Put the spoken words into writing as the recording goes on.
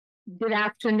Good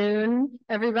afternoon,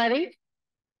 everybody.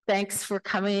 Thanks for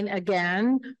coming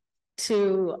again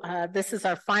to, this is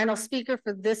our final speaker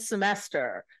for this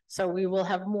semester. So we will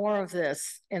have more of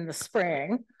this in the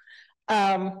spring.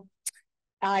 I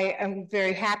am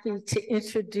very happy to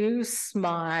introduce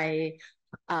my,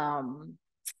 former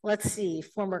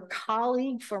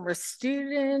colleague, former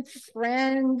student,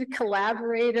 friend,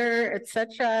 collaborator,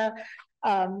 etc.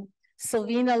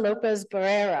 Silvina Lopez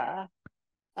Barrera.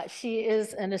 She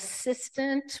is an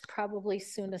assistant, probably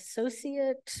soon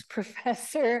associate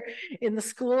professor in the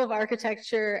School of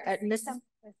Architecture at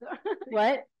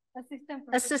What?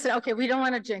 Assistant. Okay, we don't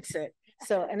want to jinx it.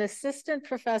 So an assistant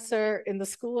professor in the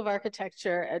School of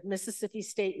Architecture at Mississippi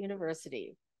State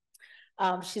University.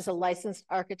 She's a licensed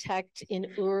architect in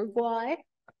Uruguay.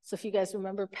 So if you guys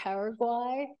remember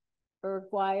Paraguay,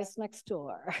 Uruguay is next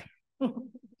door.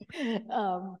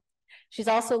 She's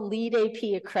also LEED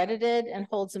AP accredited and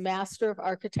holds a Master of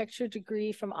Architecture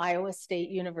degree from Iowa State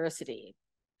University.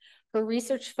 Her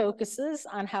research focuses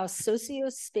on how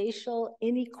socio-spatial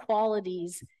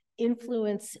inequalities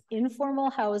influence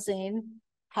informal housing,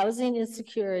 housing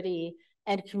insecurity,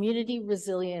 and community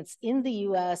resilience in the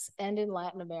US and in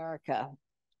Latin America.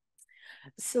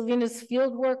 Silvina's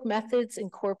fieldwork methods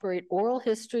incorporate oral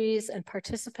histories and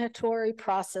participatory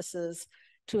processes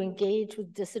to engage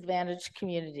with disadvantaged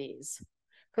communities.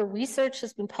 Her research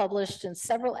has been published in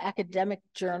several academic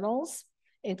journals,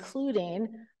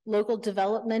 including Local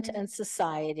Development and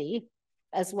Society,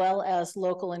 as well as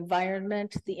Local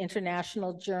Environment, the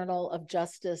International Journal of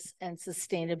Justice and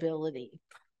Sustainability.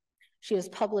 She has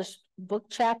published book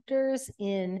chapters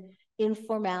in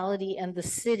Informality and the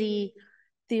City,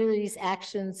 Theories,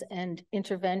 Actions, and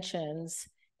Interventions,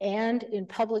 and in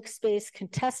Public Space,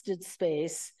 Contested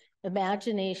Space,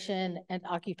 Imagination and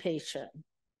Occupation.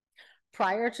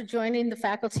 Prior to joining the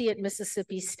faculty at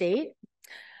Mississippi State,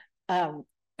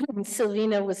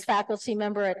 Silvina was faculty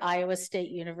member at Iowa State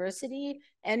University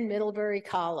and Middlebury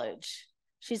College.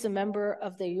 She's a member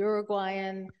of the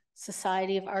Uruguayan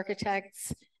Society of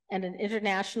Architects and an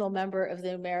international member of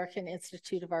the American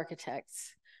Institute of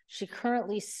Architects. She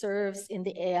currently serves in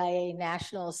the AIA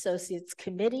National Associates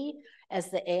Committee as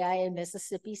the AIA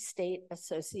Mississippi State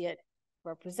Associate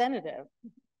Representative.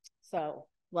 So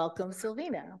welcome,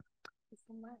 Silvina. Thank you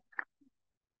so much.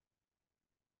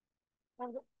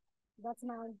 That's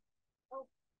mine. Oh,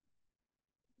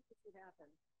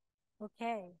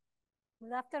 okay.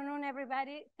 Good afternoon,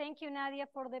 everybody. Thank you, Nadia,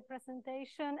 for the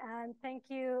presentation, and thank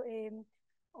you,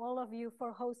 all of you,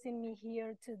 for hosting me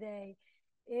here today.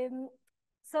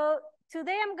 So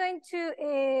today I'm going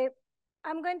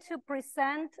to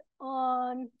present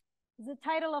on the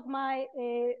title of my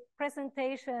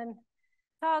presentation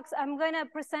talks. I'm going to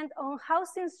present on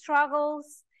housing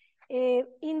struggles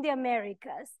in the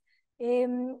Americas.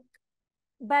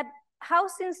 But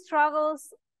housing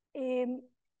struggles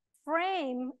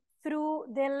frame through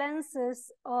the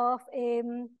lenses of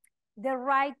the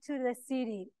right to the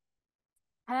city.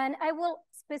 And I will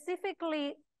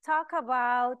specifically talk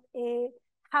about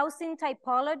housing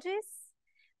typologies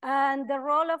and the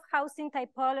role of housing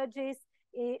typologies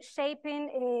shaping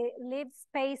lived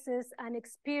spaces and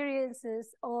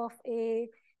experiences of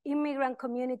immigrant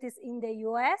communities in the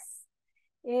US.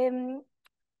 And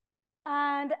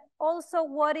also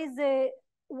what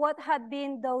have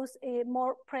been those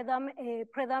more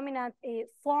predominant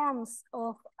forms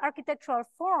of architectural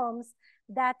forms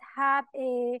that have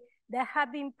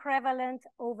been prevalent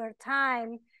over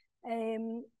time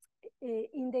in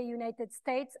the United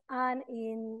States and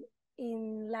in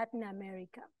Latin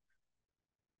America.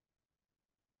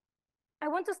 I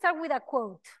want to start with a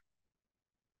quote.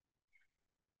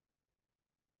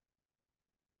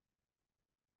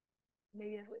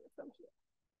 Maybe I'll read it from here.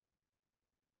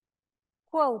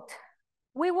 Quote,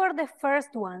 "We were the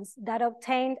first ones that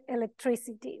obtained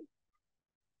electricity,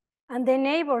 and the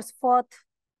neighbors fought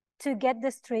to get the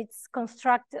streets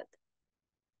constructed.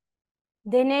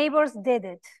 The neighbors did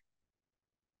it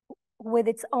with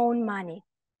its own money.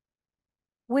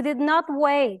 We did not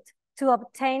wait to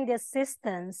obtain the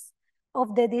assistance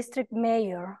of the district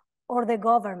mayor or the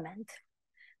government.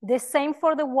 The same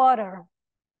for the water.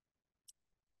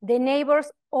 The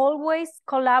neighbors always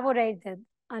collaborated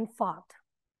and fought.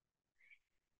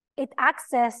 It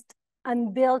accessed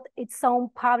and built its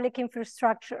own public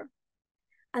infrastructure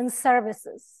and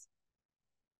services.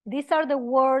 These are the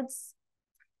words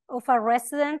of a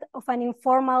resident of an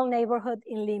informal neighborhood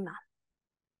in Lima.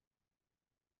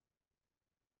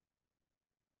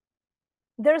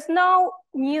 There's no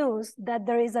news that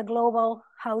there is a global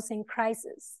housing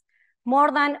crisis. More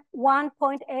than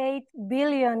 1.8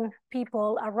 billion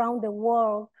people around the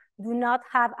world do not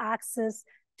have access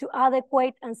to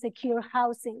adequate and secure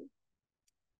housing.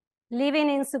 Living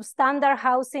in substandard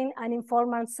housing and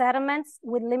informal settlements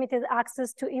with limited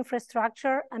access to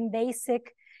infrastructure and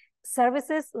basic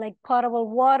services like potable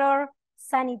water,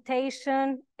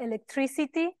 sanitation,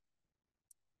 electricity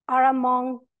are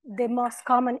among the most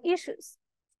common issues,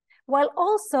 while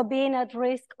also being at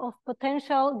risk of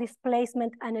potential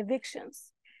displacement and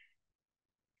evictions.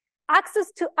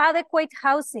 Access to adequate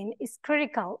housing is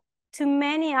critical to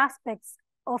many aspects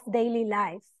of daily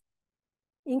life,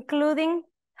 including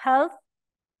health,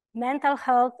 mental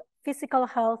health, physical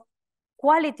health,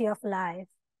 quality of life.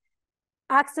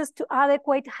 Access to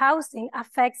adequate housing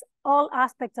affects all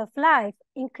aspects of life,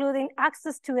 including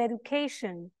access to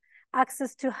education,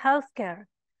 access to healthcare,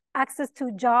 access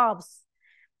to jobs,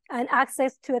 and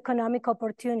access to economic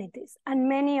opportunities, and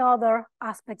many other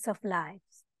aspects of life.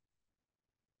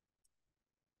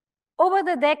 Over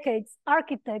the decades,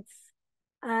 architects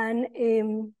and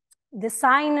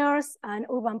designers and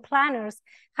urban planners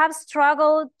have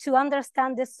struggled to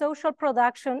understand the social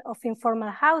production of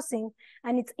informal housing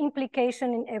and its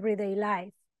implication in everyday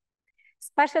life.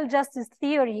 Spatial justice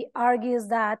theory argues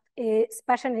that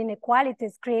spatial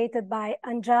inequalities created by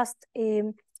unjust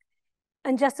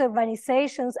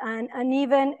urbanizations and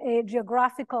uneven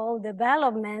geographical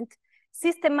development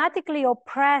systematically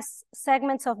oppress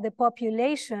segments of the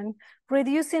population,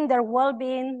 reducing their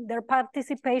well-being, their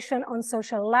participation on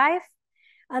social life,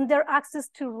 and their access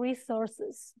to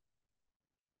resources.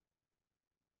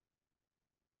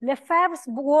 Lefebvre's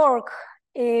work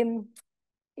and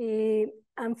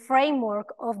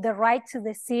framework of the right to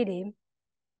the city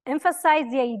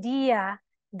emphasize the idea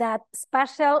that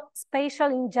spatial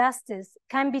injustice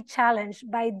can be challenged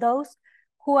by those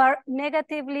who are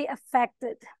negatively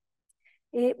affected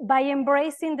by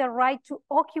embracing the right to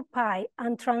occupy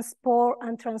and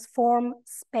transform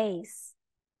space.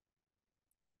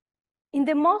 In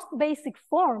the most basic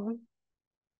form,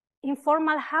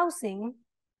 informal housing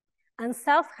and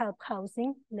self-help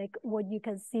housing, like what you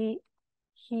can see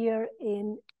here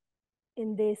in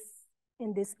this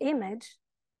image,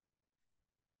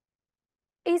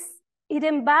 it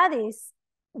embodies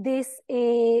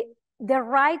the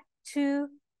right to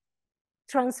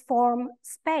transform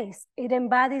space. It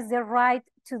embodies the right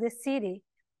to the city.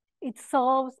 It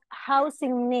solves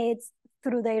housing needs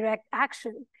through direct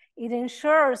action. It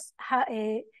ensures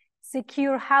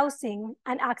secure housing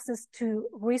and access to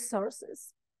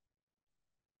resources.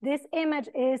 This image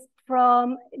is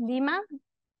from Lima,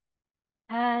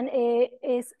 and it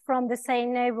is from the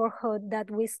same neighborhood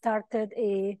that we started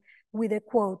with a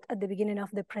quote at the beginning of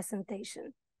the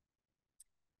presentation.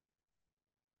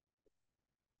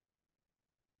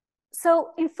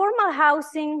 So informal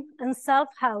housing and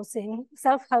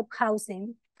self-help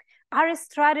housing are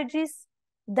strategies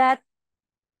that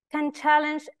can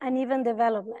challenge uneven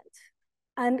development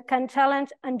and can challenge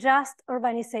unjust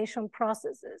urbanization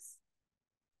processes,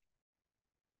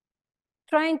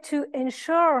 trying to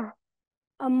ensure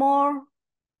a more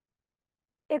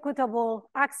equitable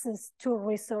access to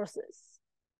resources.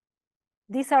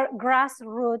 These are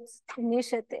grassroots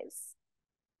initiatives.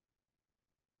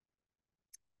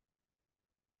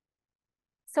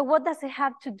 So what does it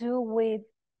have to do with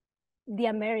the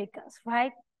Americas,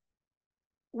 right?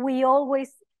 We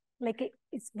always,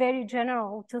 it's very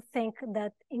general to think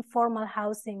that informal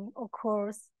housing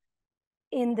occurs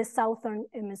in the Southern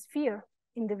Hemisphere,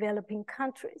 in developing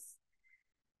countries.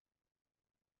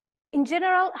 In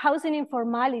general, housing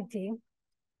informality,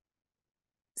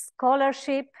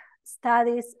 scholarship,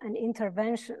 studies, and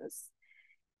interventions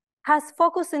has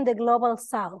focused in the global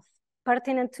South,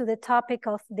 pertinent to the topic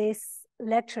of this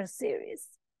lecture series.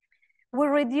 We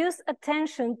reduce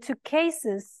attention to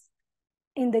cases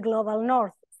in the global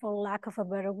North, for lack of a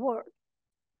better word.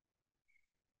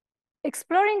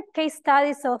 Exploring case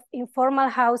studies of informal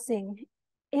housing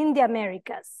in the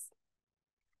Americas,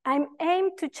 I'm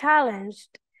aimed to challenge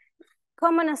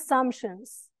common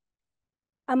assumptions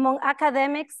among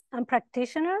academics and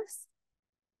practitioners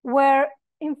where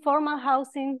informal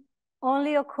housing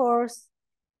only occurs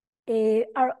in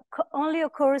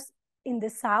the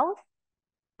South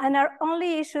and are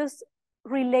only issues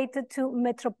related to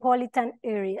metropolitan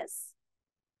areas.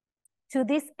 To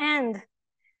this end,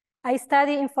 I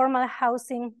study informal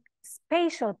housing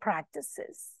spatial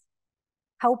practices,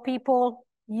 how people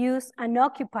use and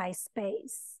occupy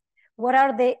space, what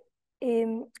are the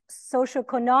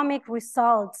socioeconomic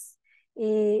results,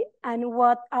 and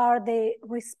what are the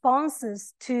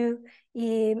responses to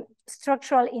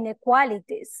structural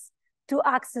inequalities to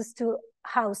access to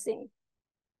housing.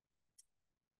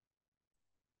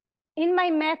 In my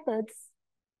methods,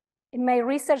 In my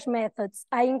research methods,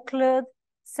 I include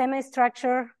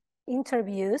semi-structured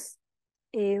interviews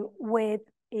with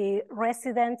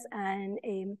residents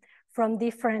and from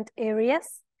different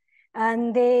areas.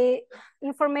 And the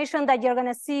information that you're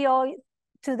gonna see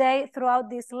today throughout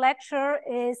this lecture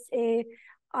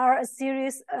are a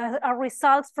series, are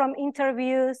results from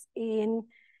interviews in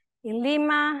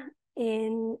Lima,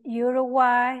 in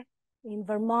Uruguay, in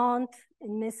Vermont,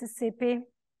 in Mississippi,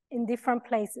 in different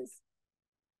places.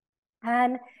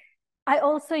 And I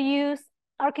also use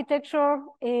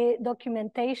architectural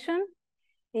documentation,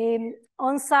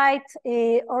 on-site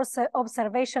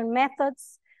observation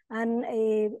methods, and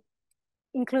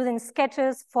including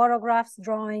sketches, photographs,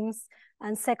 drawings,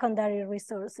 and secondary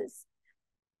resources.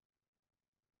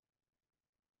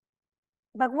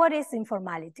 But what is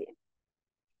informality?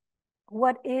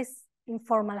 What is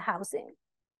informal housing?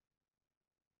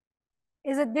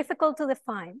 Is it difficult to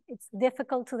define? It's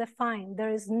difficult to define.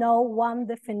 There is no one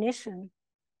definition.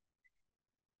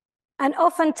 And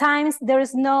oftentimes there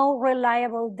is no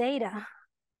reliable data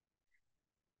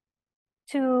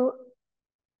to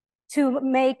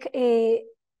make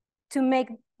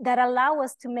that allow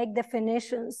us to make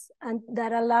definitions and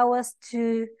that allow us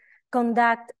to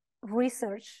conduct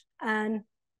research and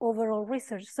overall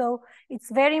research. So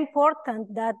it's very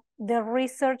important that the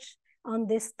research on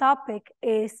this topic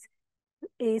is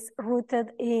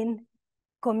rooted in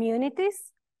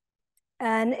communities.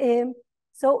 And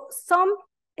so some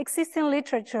existing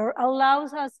literature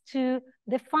allows us to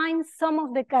define some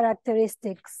of the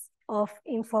characteristics of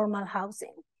informal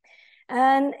housing.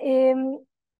 And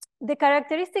the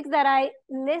characteristics that I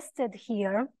listed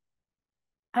here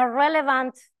are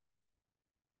relevant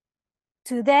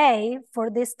today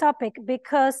for this topic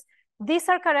because these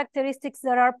are characteristics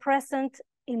that are present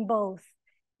in both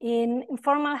in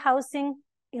informal housing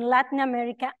in Latin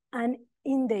America and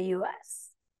in the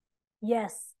US.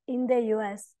 Yes, in the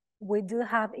US, we do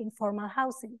have informal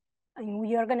housing. And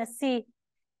we are gonna see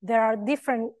there are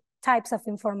different types of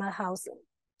informal housing.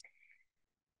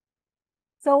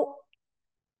 So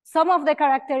some of the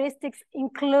characteristics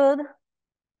include,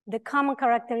 the common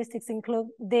characteristics include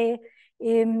the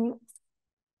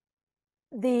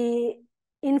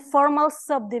informal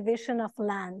subdivision of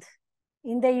land.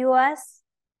 In the US,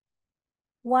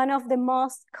 one of the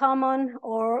most common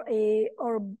or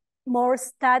more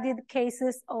studied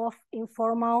cases of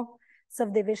informal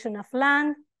subdivision of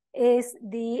land is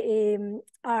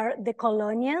are the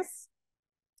colonias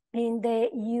in the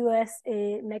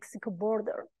US-Mexico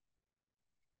border.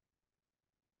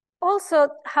 Also,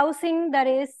 housing that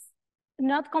is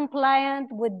not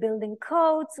compliant with building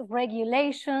codes,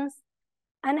 regulations,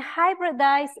 and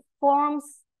hybridized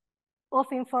forms of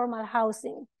informal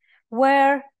housing,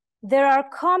 where there are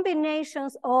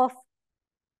combinations of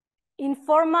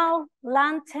informal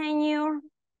land tenure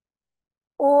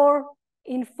or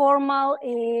informal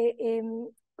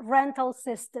rental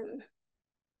system.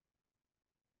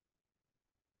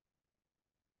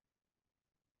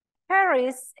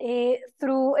 Harris,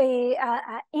 through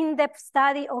an in-depth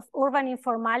study of urban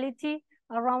informality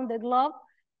around the globe,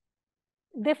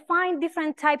 defined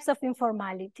different types of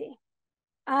informality.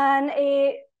 And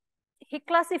he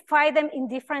classified them in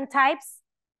different types.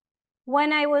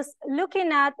 When I look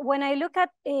at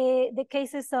the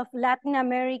cases of Latin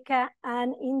America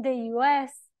and in the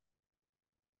US,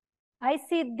 I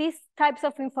see these types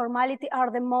of informality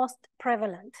are the most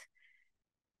prevalent.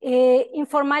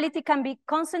 Informality can be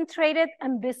concentrated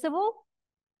and visible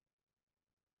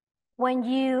when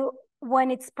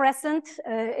it's present.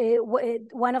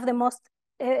 One of the most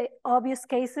obvious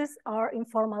cases are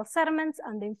informal settlements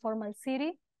and the informal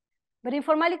city. But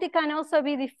informality can also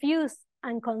be diffuse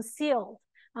and concealed.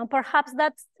 And perhaps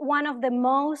that's one of the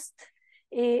most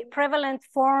prevalent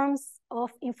forms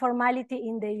of informality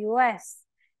in the US.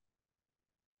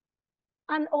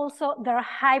 And also there are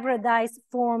hybridized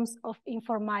forms of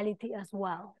informality as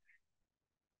well.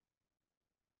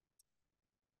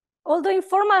 Although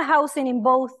informal housing in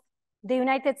both the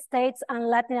United States and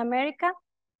Latin America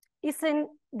is in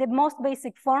the most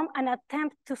basic form an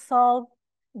attempt to solve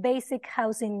basic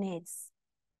housing needs.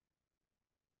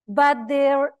 But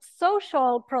their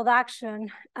social production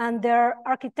and their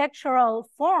architectural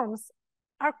forms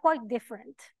are quite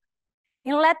different.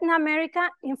 In Latin America,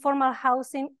 informal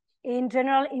housing in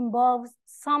general involves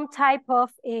some type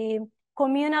of a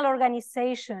communal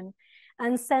organization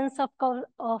and sense of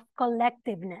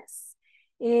collectiveness.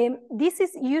 This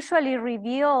is usually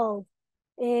revealed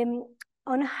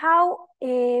on how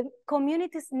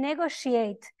communities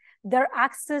negotiate their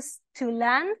access to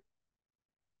land,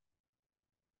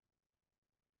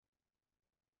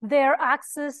 their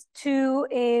access to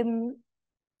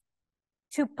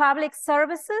to public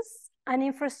services and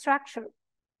infrastructure.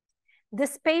 The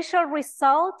spatial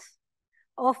result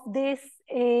of these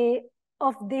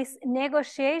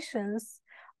negotiations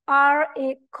are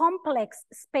complex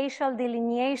spatial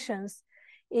delineations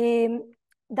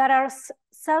that are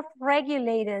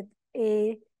self-regulated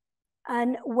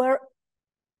and where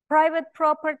private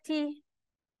property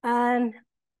and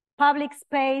public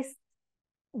space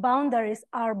boundaries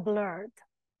are blurred.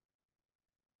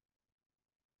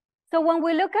 So when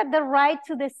we look at the right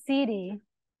to the city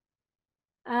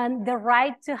and the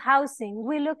right to housing,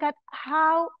 we look at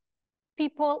how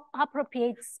people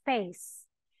appropriate space,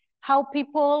 how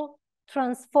people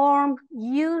transform,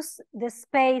 use the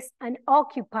space, and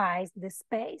occupy the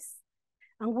space.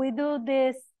 And we do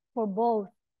this for both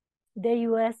the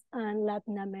US and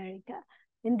Latin America.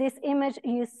 In this image,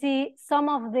 you see some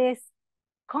of these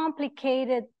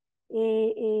complicated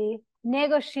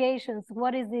negotiations.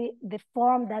 What is the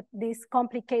form that these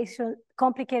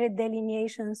complicated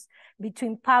delineations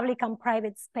between public and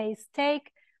private space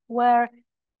take, where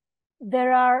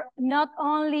there are not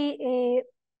only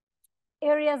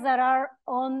areas that are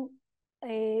on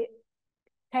a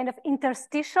kind of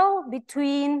interstitial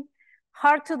between,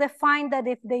 hard to define that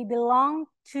if they belong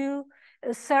to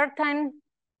a certain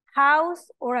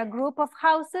house or a group of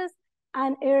houses,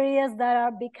 and areas that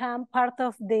are become part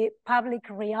of the public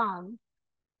realm.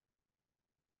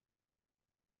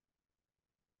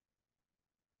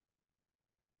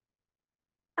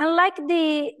 Unlike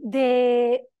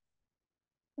the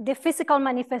physical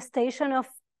manifestation of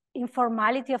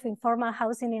informality, of informal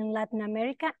housing in Latin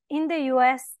America, in the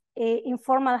US,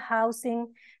 informal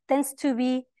housing tends to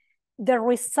be the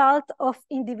result of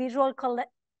individual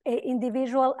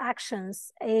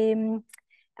actions,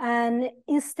 and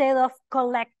instead of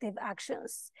collective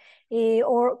actions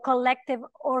or collective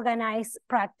organized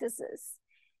practices.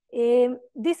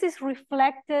 This is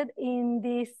reflected in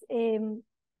this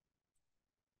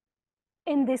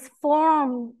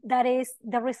form that is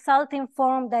the resulting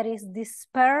form that is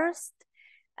dispersed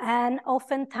and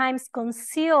oftentimes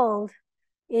concealed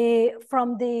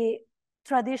from the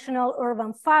traditional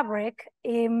urban fabric.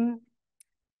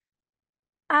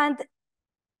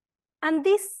 And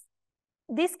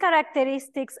these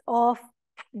characteristics of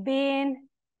being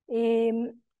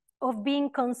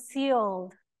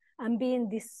concealed and being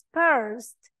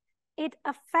dispersed, it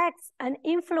affects and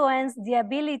influences the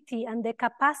ability and the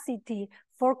capacity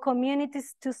for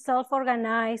communities to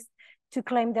self-organize, to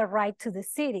claim their right to the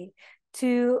city.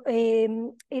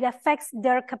 It affects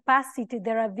their capacity,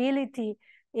 their ability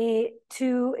to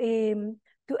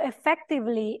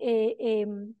effectively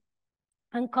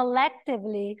and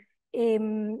collectively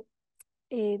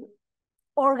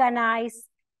organize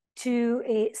to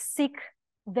seek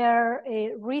their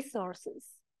resources.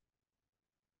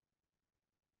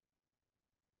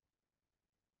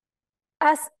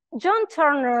 As John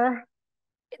Turner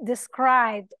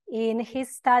described in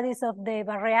his studies of the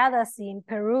barriadas in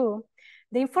Peru,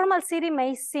 the informal city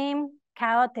may seem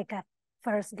chaotic at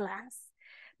first glance,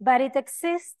 but it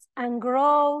exists and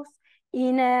grows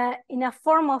in a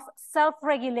form of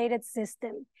self-regulated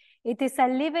system. It is a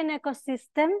living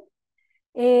ecosystem,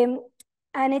 and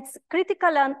it's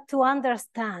critical to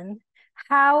understand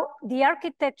how the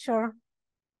architecture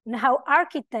and how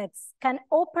architects can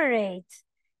operate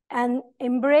and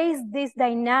embrace this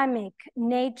dynamic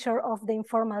nature of the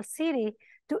informal city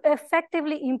to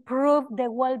effectively improve the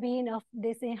well-being of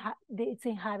its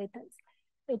inhabitants.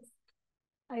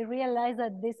 I realize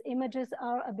that these images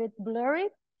are a bit blurry,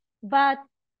 but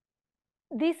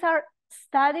these are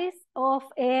studies of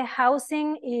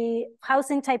housing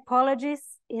typologies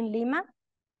in Lima,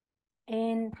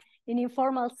 in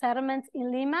informal settlements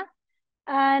in Lima,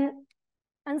 and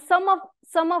some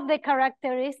of the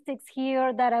characteristics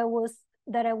here that I was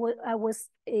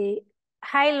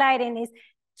highlighting is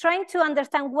trying to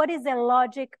understand what is the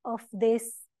logic of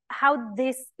this, how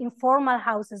these informal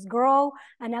houses grow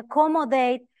and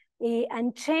accommodate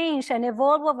and change and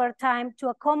evolve over time to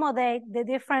accommodate the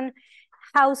different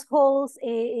households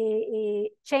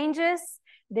changes,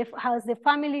 as the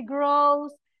family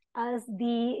grows, as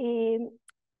the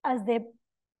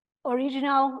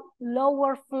original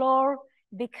lower floor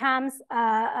becomes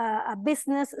a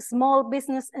business, small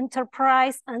business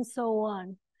enterprise, and so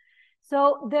on.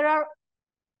 So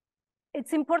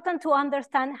it's important to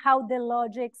understand how the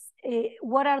logics,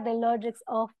 what are the logics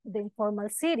of the informal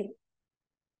city.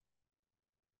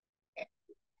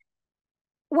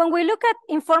 When we look at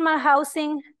informal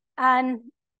housing and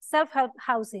self-help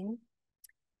housing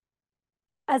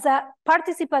as a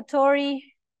participatory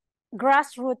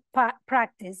grassroots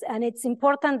practice, and it's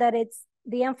important that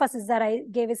the emphasis that I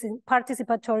gave is in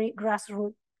participatory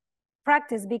grassroots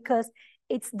practice, because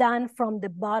it's done from the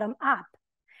bottom up.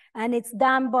 And it's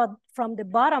done from the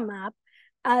bottom up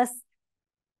as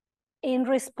in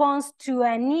response to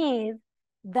a need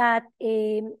that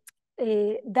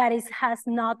has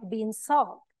not been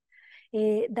solved,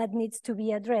 that needs to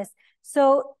be addressed.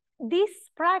 So this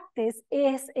practice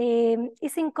is in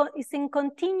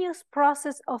continuous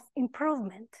process of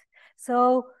improvement.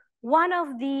 So one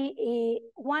of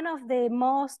the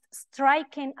most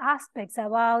striking aspects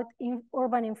about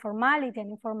urban informality and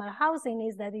informal housing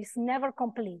is that it's never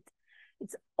complete.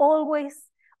 It's always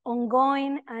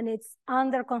ongoing, and it's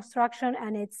under construction,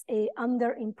 and it's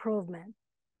under improvement,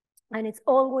 and it's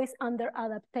always under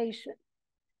adaptation.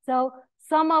 So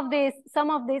some of these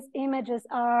images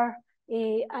are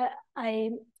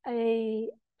I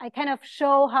kind of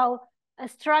show how a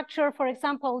structure, for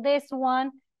example, this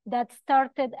one that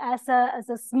started as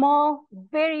a small,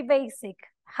 very basic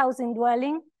housing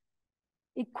dwelling,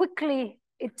 it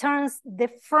turns the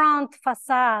front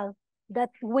facade, that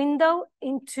window,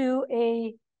 into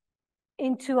a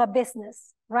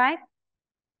business, right?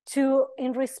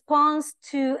 In response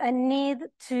to a need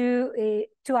to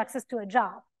access to a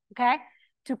job, okay?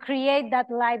 To create that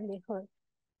livelihood.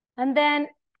 And then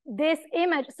this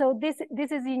image, so this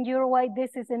is in Uruguay,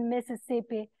 this is in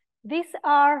Mississippi. These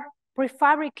are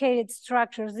prefabricated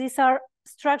structures. These are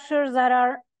structures that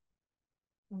are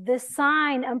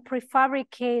designed and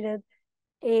prefabricated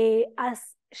as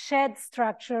shed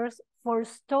structures for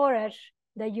storage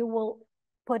that you will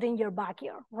put in your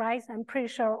backyard, right? I'm pretty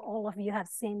sure all of you have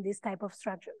seen these type of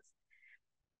structures.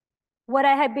 What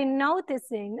I have been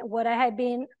noticing, what I have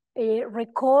been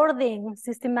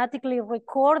systematically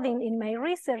recording in my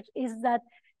research, is that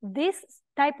these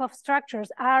type of structures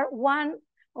are one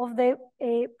of the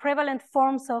prevalent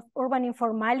forms of urban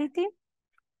informality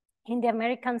in the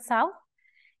American South,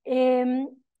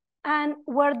 and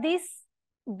where these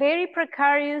very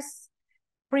precarious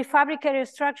prefabricated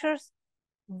structures,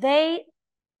 they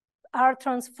are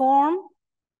transformed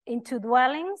into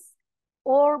dwellings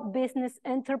or business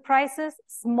enterprises,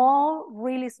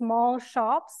 really small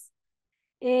shops,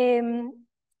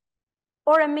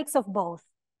 or a mix of both.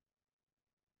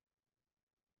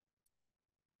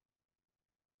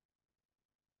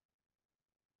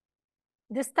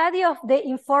 The study of the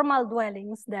informal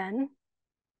dwellings then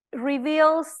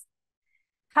reveals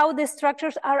how the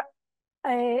structures are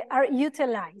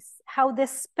utilized, how the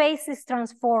space is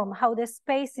transformed, how the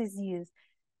space is used,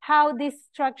 how these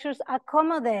structures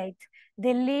accommodate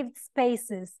the lived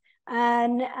spaces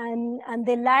and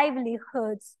the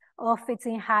livelihoods of its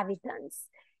inhabitants.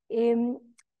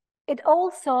 It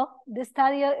also, the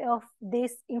study of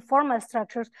these informal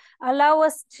structures allow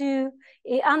us to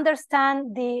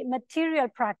understand the material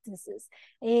practices,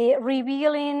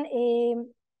 revealing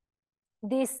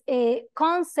this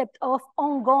concept of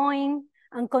ongoing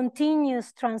and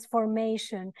continuous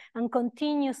transformation and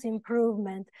continuous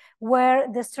improvement, where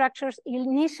the structures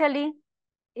initially,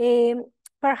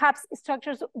 perhaps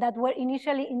structures that were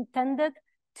initially intended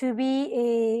to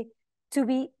be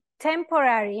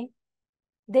temporary,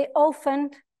 they often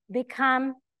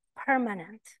become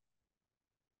permanent.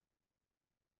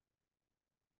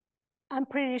 I'm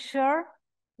pretty sure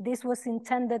this was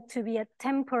intended to be a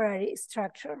temporary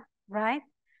structure, right?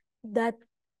 That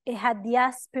it had the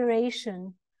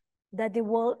aspiration that it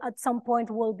will, at some point,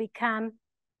 will become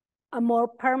a more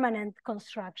permanent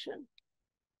construction.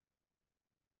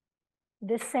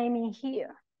 The same in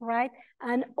here, right?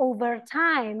 And over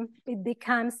time, it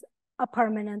becomes a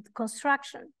permanent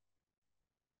construction.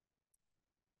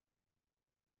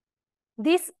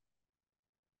 These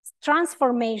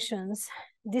transformations,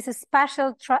 these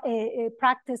spatial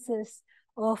practices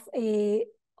of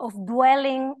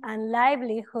dwelling and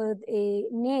livelihood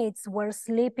needs, where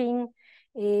sleeping,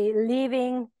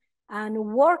 living, and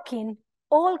working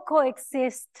all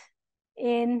coexist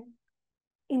in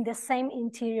the same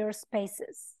interior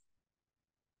spaces.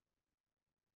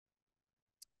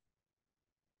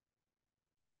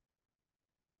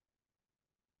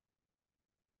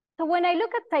 So when I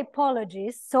look at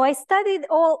typologies, so I studied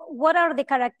what are the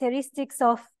characteristics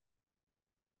of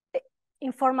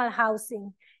informal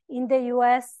housing in the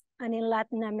US and in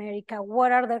Latin America.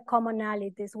 What are the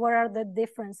commonalities? What are the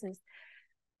differences?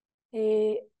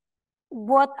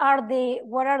 What are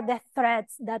the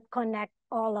threads that connect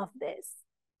all of this?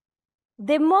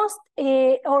 The most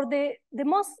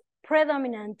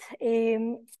predominant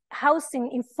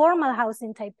informal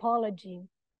housing typology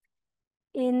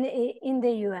in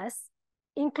the US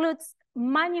includes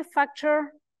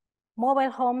manufactured mobile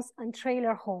homes and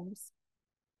trailer homes.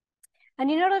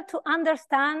 And in order to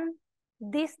understand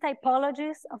these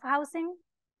typologies of housing,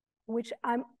 which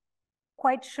I'm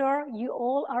quite sure you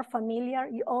all are familiar.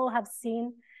 You all have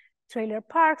seen trailer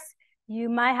parks. You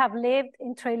might have lived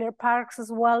in trailer parks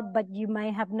as well, but you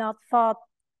may have not thought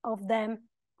of them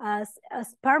as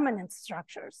permanent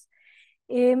structures.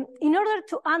 In order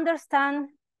to understand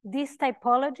this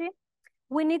typology,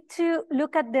 we need to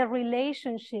look at the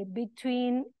relationship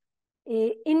between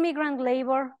immigrant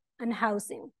labor and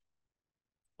housing.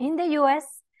 In the US,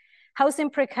 housing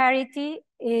precarity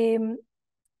in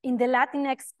the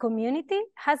Latinx community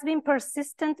has been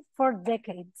persistent for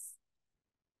decades.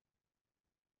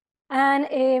 And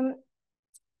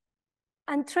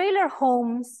trailer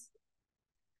homes,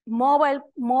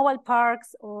 mobile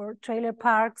parks or trailer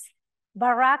parks,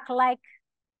 barrack-like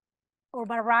or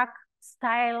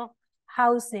barrack-style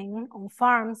housing on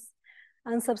farms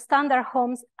and substandard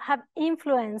homes have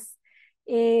influenced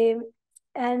the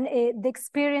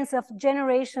experience of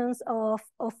generations of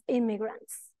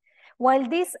immigrants. While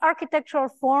these architectural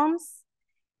forms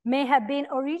may have been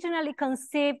originally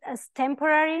conceived as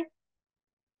temporary,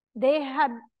 they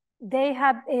have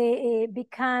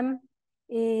become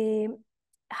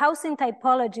housing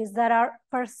typologies that are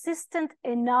persistent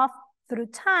enough through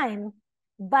time,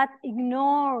 but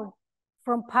ignored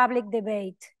from public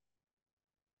debate.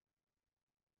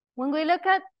 When we look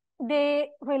at the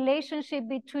relationship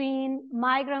between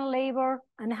migrant labor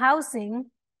and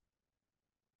housing,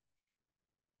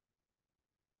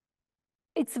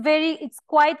 it's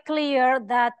quite clear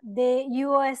that the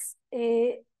US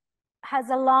has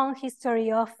a long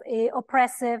history of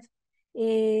oppressive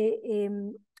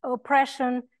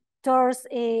oppression towards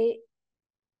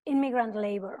immigrant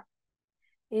labor,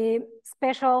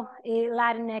 special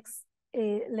Latinx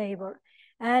labor,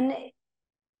 and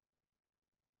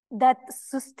that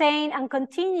sustained and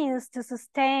continues to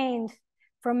sustain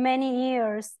for many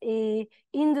years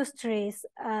industries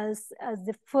as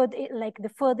the food, like the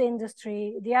food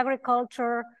industry, the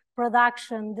agriculture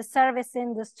production, the service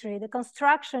industry, the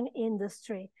construction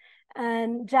industry,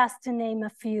 and just to name a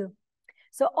few.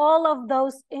 So all of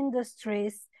those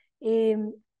industries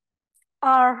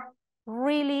are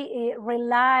really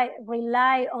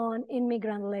rely on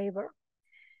immigrant labor.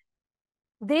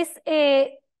 This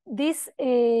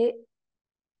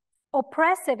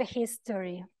oppressive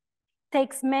history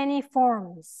takes many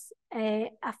forms,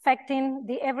 affecting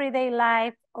the everyday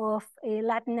life of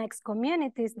Latinx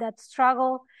communities that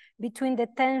struggle between the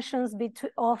tensions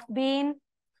of being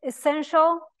an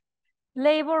essential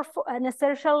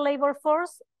labor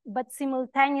force, but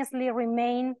simultaneously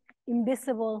remain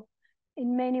invisible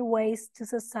in many ways to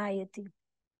society.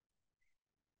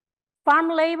 Farm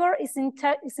labor is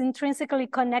intrinsically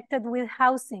connected with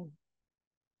housing.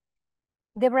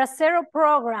 The Bracero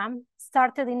program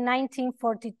started in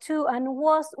 1942 and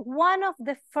was one of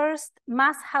the first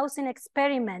mass housing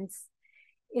experiments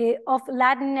of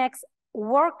Latinx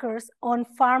workers on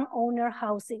farm owner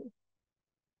housing.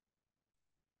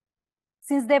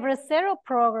 Since the Bracero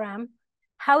program,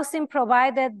 housing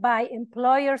provided by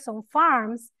employers on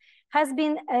farms has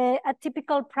been a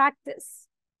typical practice.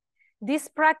 This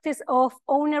practice of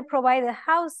owner-provided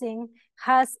housing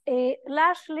has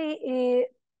largely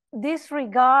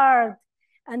disregard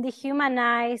and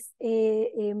dehumanize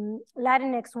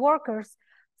Latinx workers,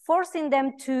 forcing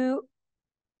them to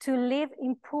live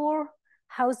in poor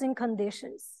housing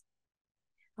conditions.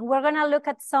 And we're gonna look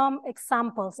at some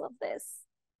examples of this.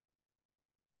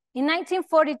 In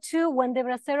 1942, when the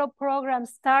Bracero program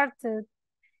started,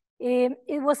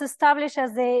 it was established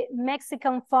as the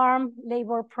Mexican Farm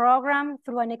Labor Program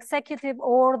through an executive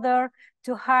order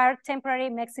to hire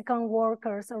temporary Mexican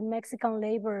workers or Mexican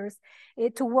laborers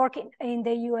to work in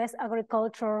the US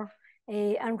agriculture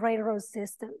and railroad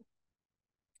system.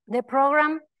 The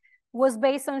program was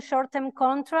based on short-term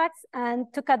contracts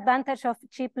and took advantage of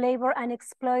cheap labor and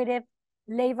exploitive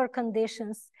labor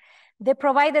conditions. The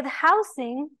provided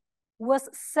housing was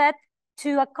set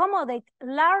to accommodate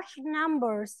large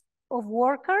numbers of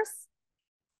workers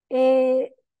that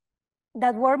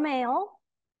were male,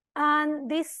 and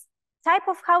this type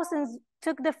of housing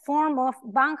took the form of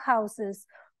bunk houses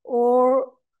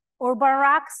or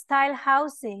barrack-style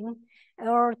housing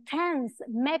or tents,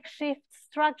 makeshift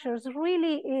structures,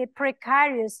 really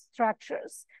precarious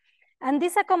structures. And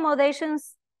these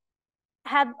accommodations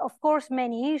had, of course,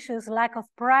 many issues: lack of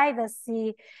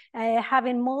privacy,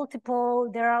 having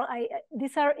multiple.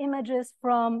 These are images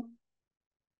from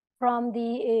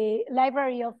the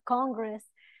Library of Congress.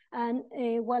 And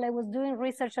while I was doing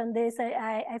research on this,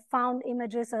 I found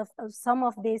images of some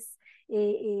of these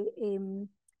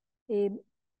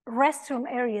restroom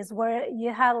areas where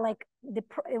you had like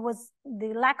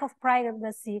the lack of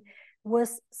privacy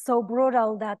was so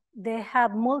brutal that they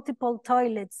had multiple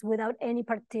toilets without any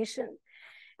partition.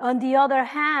 On the other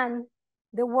hand,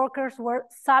 the workers were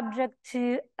subject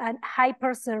to a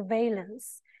hyper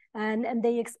surveillance, and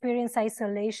they experienced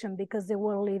isolation because they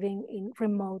were living in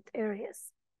remote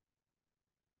areas.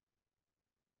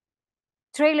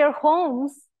 Trailer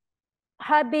homes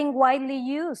have been widely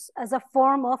used as a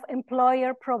form of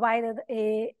employer-provided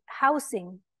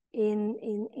housing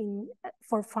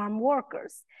for farm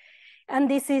workers. And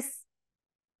this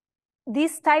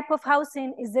type of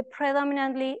housing is the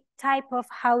predominantly type of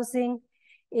housing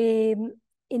in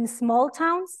small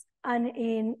towns and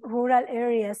in rural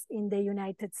areas in the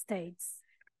United States.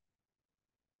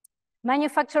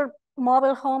 Manufactured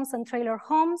mobile homes and trailer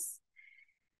homes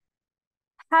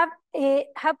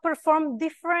have performed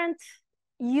different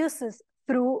uses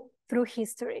through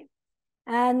history,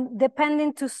 and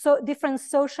depending to different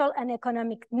social and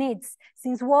economic needs.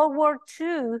 Since World War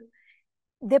II,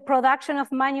 the production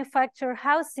of manufactured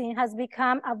housing has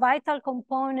become a vital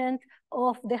component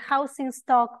of the housing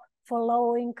stock for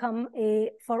low-income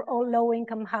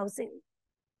housing.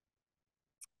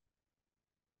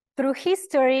 Through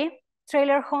history,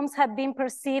 trailer homes have been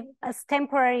perceived as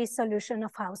temporary solution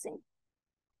of housing,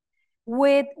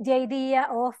 with the idea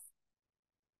of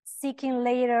seeking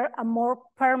later a more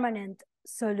permanent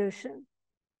solution,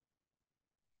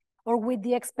 or with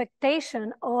the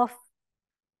expectation of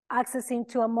accessing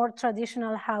to a more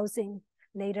traditional housing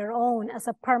later on as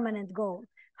a permanent goal.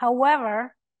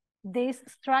 However, these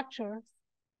structures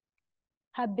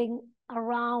have been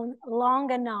around long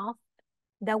enough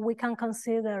that we can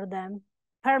consider them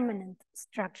permanent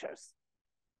structures.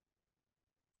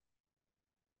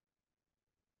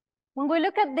 When we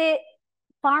look at the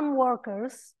farm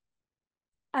workers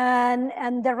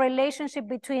and the relationship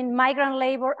between migrant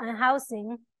labor and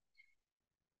housing,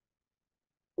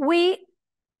 we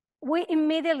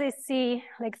immediately see,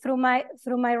 like through my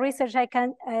research, I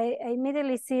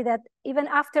immediately see that even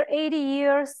after 80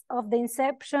 years of the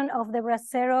inception of the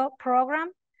Bracero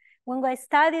program, when I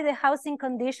study the housing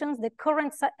conditions, the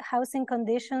current housing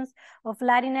conditions of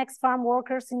Latinx farm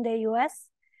workers in the US,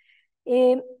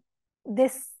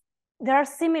 there are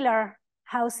similar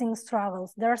housing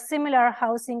struggles. There are similar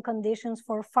housing conditions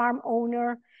for farm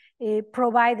owner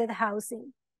provided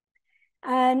housing.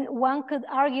 And one could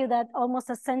argue that almost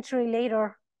a century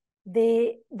later,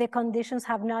 the conditions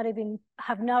have not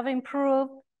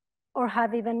improved or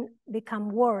have even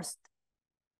become worse.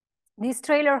 These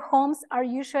trailer homes are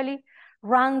usually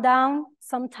run down,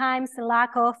 sometimes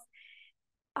lack of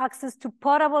access to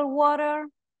potable water,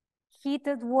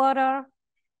 heated water,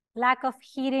 lack of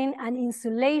heating and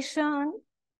insulation.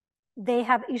 They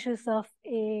have issues of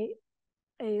in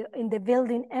the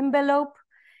building envelope,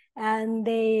 and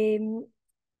they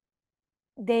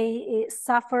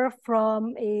suffer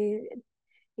from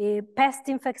pest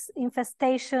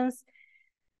infestations.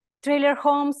 Trailer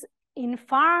homes in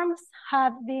farms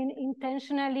have been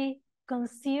intentionally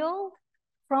concealed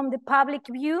from the public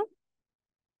view,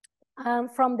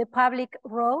 from the public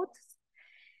roads,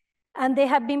 and they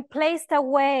have been placed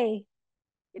away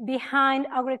behind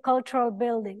agricultural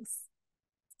buildings.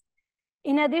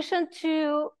 In addition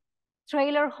to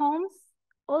trailer homes,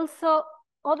 also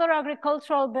other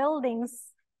agricultural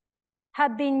buildings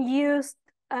have been used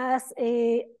as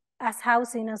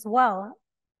housing as well,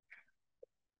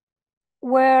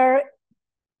 where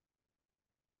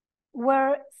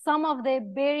some of the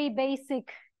very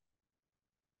basic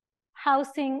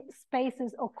housing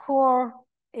spaces occur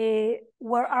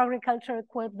where agricultural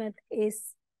equipment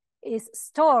is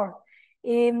stored.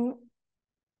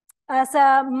 As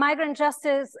a migrant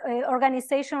justice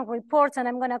organization reports, and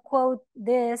I'm going to quote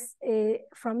this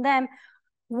from them,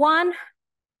 on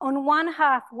one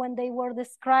half, when they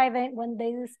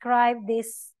described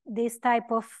this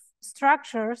type of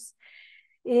structures,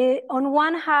 on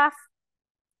one half,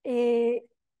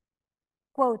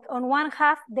 quote, on one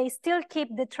half, they still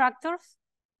keep the tractors.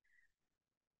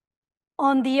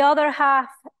 On the other half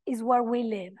is where we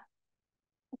live,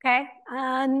 okay?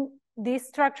 And these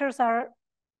structures are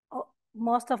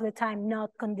most of the time not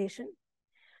conditioned.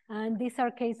 And these are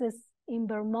cases in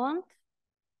Vermont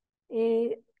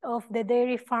of the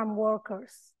dairy farm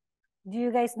workers. Do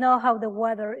you guys know how the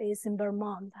weather is in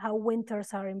Vermont, how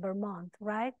winters are in Vermont,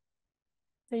 right?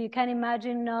 So you can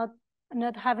imagine not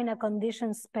having a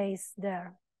conditioned space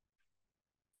there.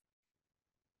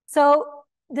 So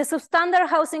the substandard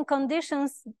housing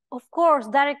conditions, of course,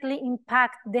 directly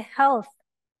impact the health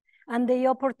and the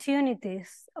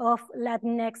opportunities of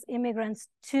Latinx immigrants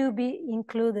to be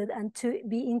included and to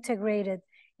be integrated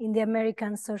in the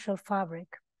American social fabric.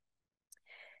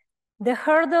 The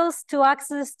hurdles to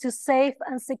access to safe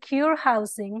and secure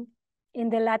housing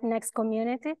in the Latinx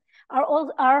community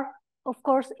are of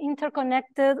course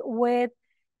interconnected with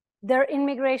their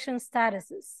immigration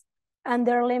statuses and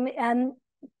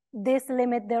this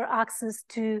limit their access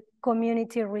to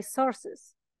community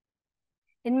resources.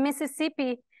 In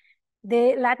Mississippi,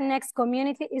 the Latinx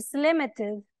community is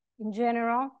limited in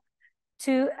general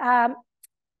to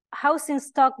housing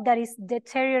stock that is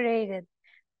deteriorated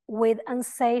with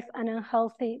unsafe and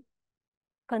unhealthy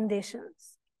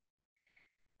conditions.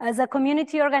 As a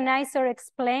community organizer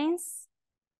explains,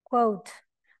 quote,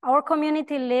 "Our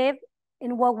community live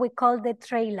in what we call the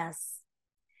trailas.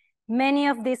 Many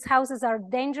of these houses are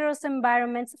dangerous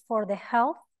environments for the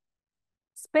health,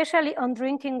 especially on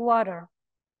drinking water.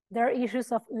 There are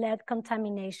issues of lead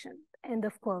contamination," end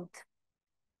of quote.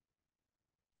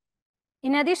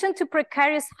 In addition to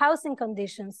precarious housing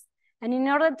conditions, and in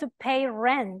order to pay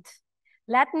rent,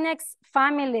 Latinx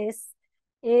families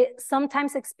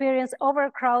sometimes experience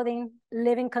overcrowding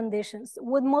living conditions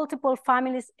with multiple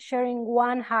families sharing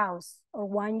one house or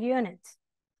one unit.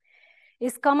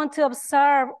 It's common to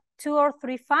observe 2 or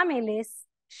 3 families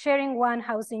sharing one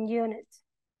housing unit.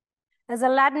 As a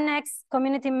Latinx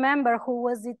community member who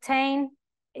was detained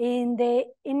in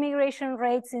the immigration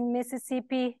raids in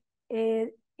Mississippi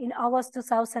in August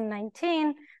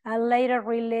 2019, and later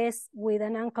released with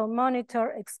an ankle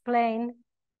monitor, explained,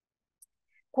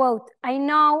 quote, "I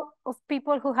know of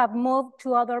people who have moved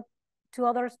to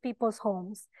other people's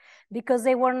homes because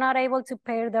they were not able to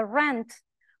pay the rent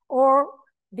or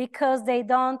because they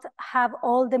don't have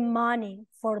all the money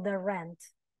for the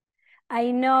rent.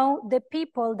 I know the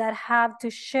people that have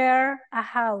to share a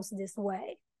house this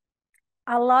way.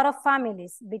 A lot of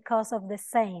families because of the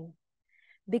same,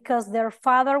 because their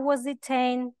father was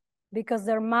detained, because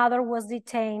their mother was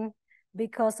detained,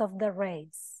 because of the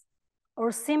raids,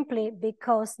 or simply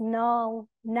because now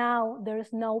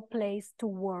there's no place to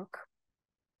work."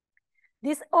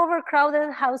 These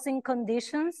overcrowded housing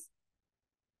conditions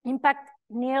impact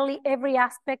nearly every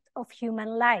aspect of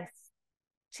human life: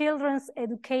 children's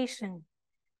education,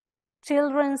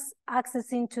 children's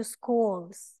accessing to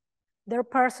schools, their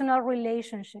personal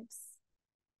relationships,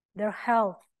 their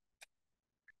health.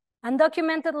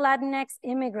 Undocumented Latinx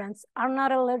immigrants are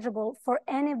not eligible for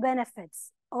any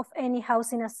benefits of any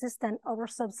housing assistance or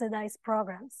subsidized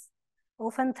programs.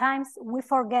 Oftentimes, we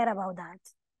forget about that.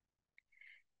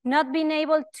 Not being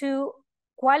able to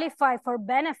qualify for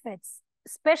benefits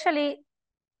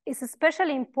is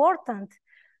especially important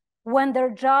when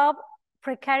their job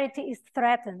precarity is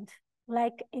threatened,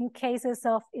 like in cases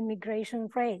of immigration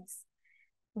raids.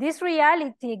 This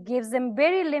reality gives them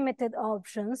very limited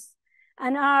options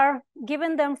and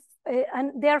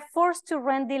they are forced to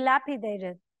rent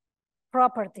dilapidated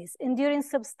properties, enduring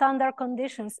substandard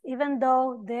conditions, even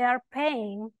though they are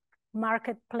paying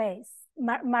market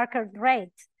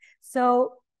rate.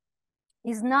 So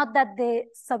it's not that the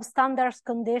substandard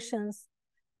conditions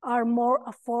are more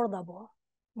affordable,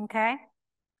 okay?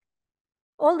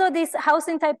 Although these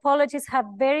housing typologies have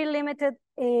very limited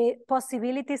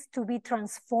possibilities to be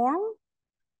transformed,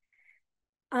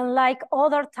 unlike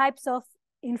other types of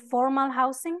informal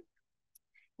housing,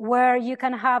 where you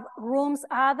can have rooms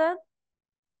added,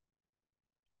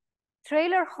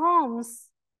 trailer homes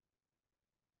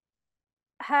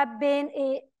have been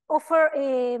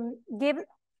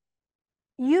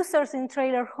users in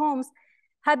trailer homes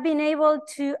have been able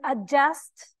to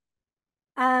adjust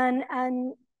and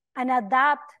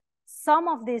adapt some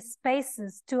of these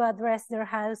spaces to address their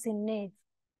housing needs.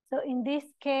 So in this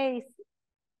case,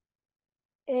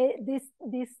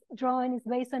 this drawing is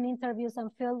based on interviews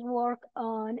and field work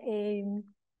of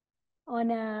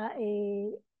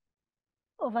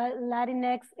a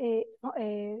Latinx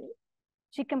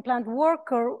chicken plant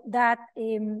worker that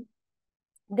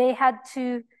they had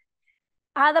to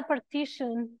add a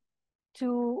partition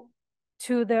to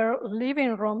their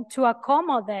living room to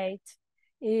accommodate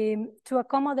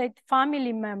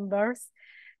family members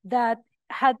that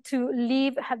had to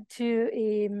leave,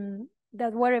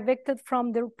 that were evicted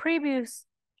from their previous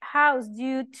house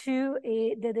due to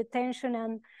the detention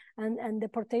and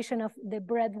deportation of the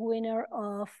breadwinner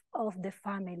of the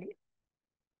family.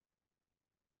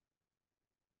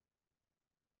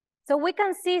 So we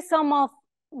can see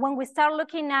when we start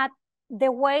looking at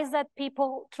the ways that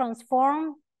people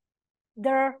transform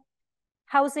their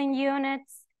housing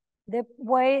units, the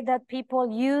way that people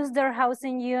use their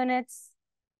housing units,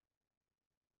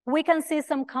 we can see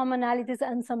some commonalities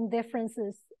and some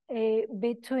differences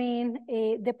between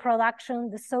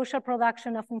the social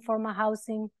production of informal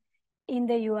housing in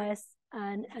the US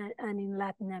and in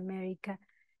Latin America.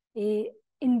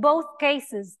 in both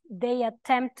cases, they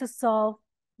attempt to solve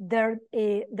their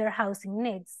housing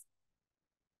needs.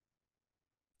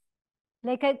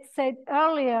 Like I said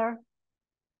earlier,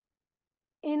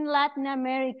 in Latin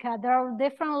America, there are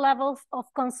different levels of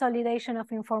consolidation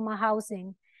of informal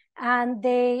housing, and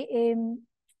they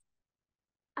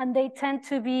tend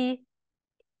to be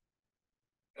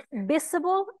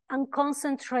visible and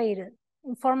concentrated.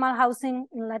 Informal housing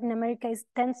in Latin America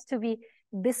tends to be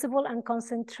visible and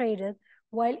concentrated,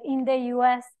 while in the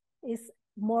US is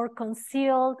more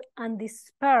concealed and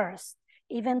dispersed.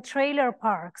 Even trailer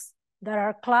parks that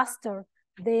are clustered,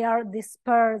 they are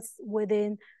dispersed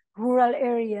within rural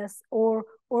areas or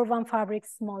urban fabric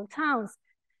small towns.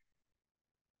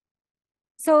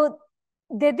 So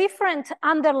the different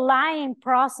underlying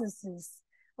processes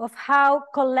of how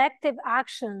collective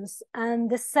actions and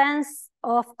the sense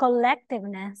of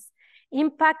collectiveness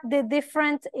impact the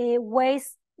different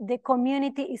ways the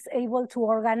community is able to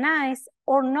organize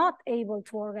or not able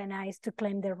to organize to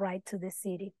claim the right to the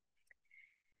city.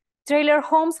 Trailer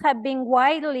homes have been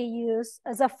widely used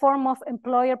as a form of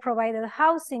employer-provided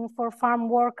housing for farm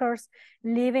workers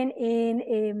living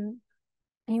in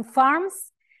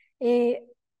farms and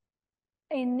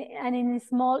in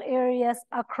small areas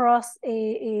across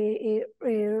the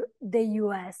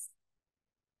US.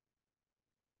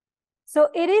 So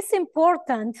it is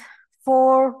important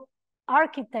for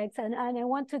architects, and I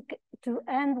want to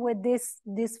end with this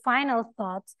final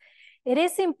thoughts. It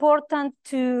is important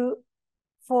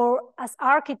for as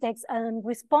architects and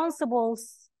responsible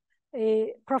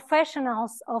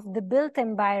professionals of the built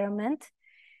environment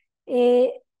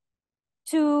to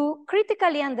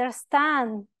critically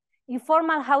understand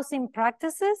informal housing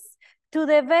practices, to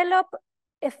develop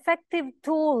effective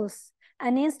tools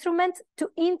and instruments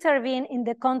to intervene in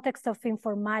the context of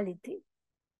informality,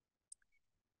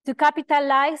 to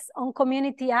capitalize on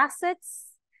community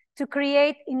assets, to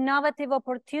create innovative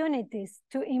opportunities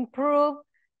to improve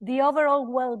the overall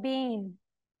well-being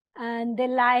and the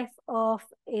life of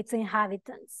its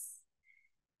inhabitants.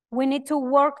 We need to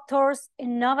work towards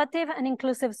innovative and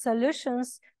inclusive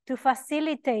solutions to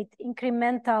facilitate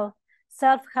incremental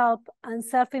self-help and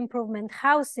self-improvement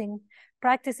housing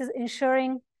practices,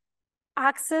 ensuring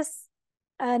access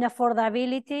and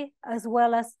affordability, as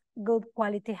well as good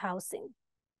quality housing.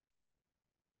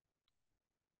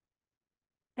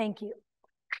 Thank you.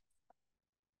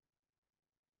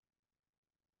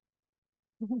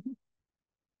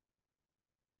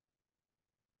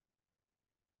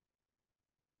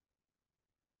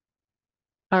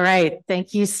 All right,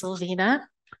 thank you, Silvina.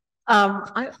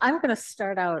 I'm going to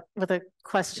start out with a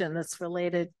question that's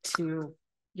related to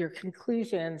your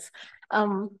conclusions.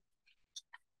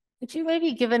 Could you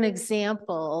maybe give an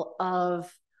example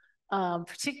of,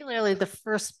 particularly the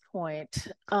first point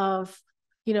of,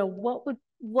 what would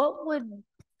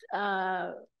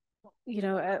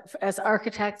as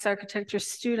architects, architecture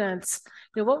students,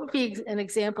 what would be an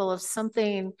example of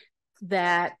something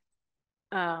that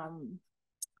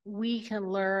we can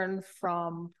learn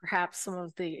from perhaps some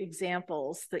of the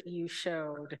examples that you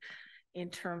showed in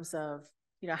terms of,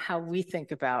 how we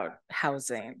think about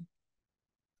housing?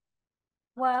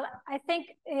 Well, I think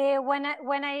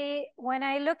when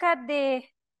I look at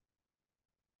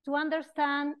to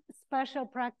understand special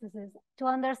practices, to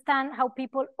understand how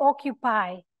people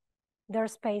occupy their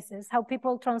spaces, how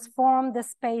people transform the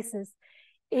spaces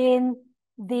at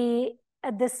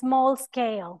the small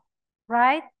scale,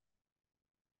 right?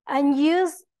 And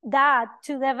use that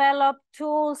to develop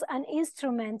tools and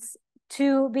instruments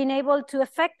to being able to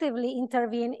effectively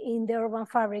intervene in the urban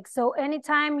fabric. So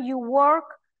anytime you work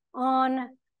on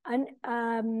a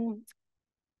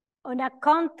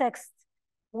context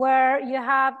where you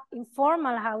have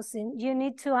informal housing, you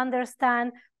need to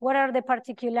understand what are the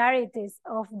particularities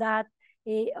of that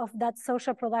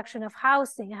social production of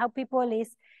housing, how people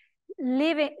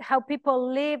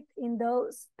live in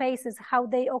those spaces, how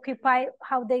they occupy,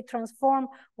 how they transform,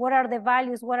 what are the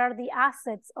values, what are the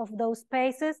assets of those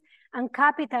spaces, and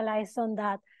capitalize on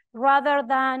that, rather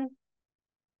than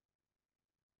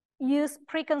use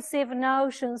preconceived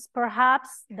notions,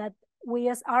 perhaps, that we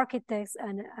as architects,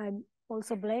 and I'm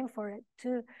also blamed for it,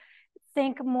 to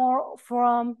think more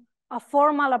from a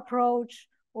formal approach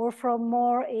or from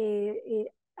more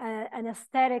an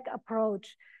aesthetic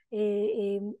approach,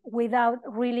 without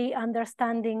really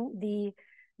understanding the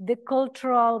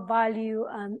cultural value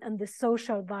and the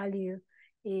social value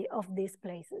of these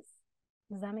places.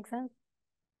 Does that make sense?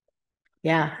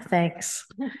 Yeah, thanks.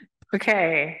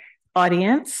 Okay,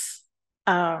 audience,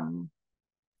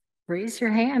 raise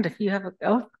your hand if you have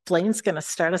oh, Blaine's going to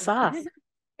start us off.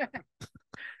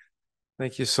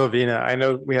 Thank you, Silvina. I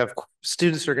know we have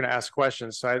students who are going to ask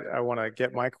questions, so I want to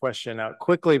get my question out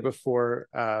quickly before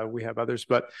we have others.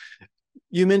 But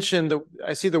you mentioned,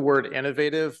 I see the word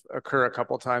innovative occur a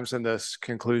couple times in this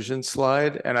conclusion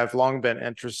slide, and I've long been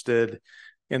interested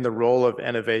in the role of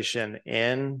innovation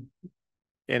in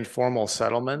informal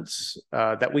settlements,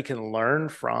 that we can learn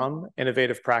from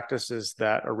innovative practices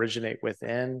that originate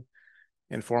within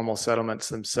informal settlements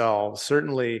themselves.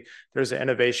 Certainly, there's an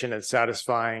innovation in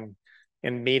satisfying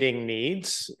and meeting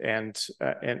needs and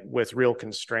with real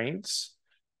constraints.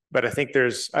 But I think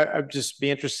I'd just be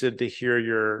interested to hear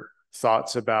your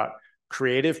thoughts about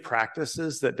creative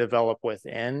practices that develop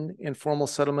within informal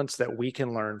settlements that we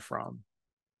can learn from.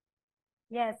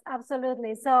 Yes,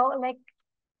 absolutely. So like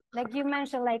you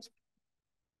mentioned, like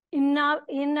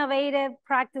innovative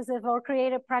practices or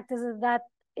creative practices that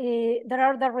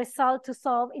are the result to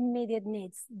solve immediate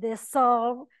needs. They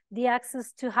solve the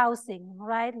access to housing,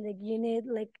 right? Like you need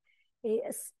like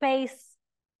a space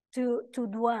to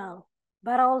dwell,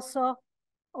 but also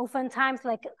oftentimes,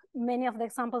 like many of the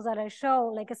examples that I show,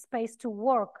 like a space to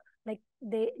work, like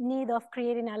the need of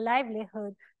creating a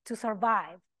livelihood to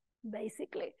survive,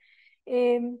 basically.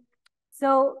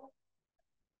 So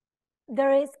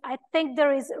I think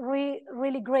there is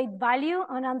really great value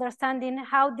on understanding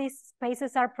how these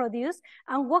spaces are produced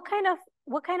and what kind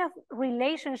of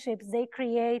relationships they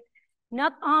create,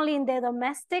 not only in the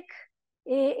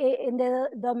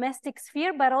domestic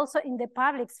sphere, but also in the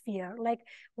public sphere. Like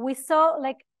we saw,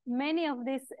 like many of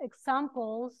these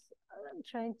examples. I'm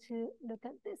trying to look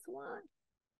at this one,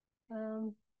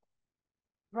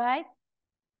 right?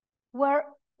 Where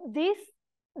these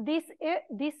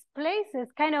places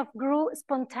kind of grew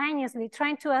spontaneously,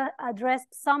 trying to address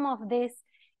some of these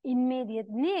immediate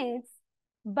needs,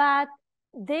 but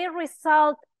they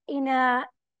result in a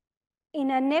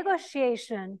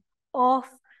negotiation of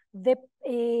the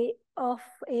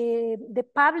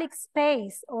public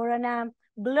space, or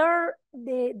blur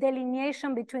the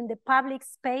delineation between the public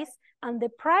space and the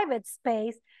private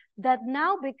space that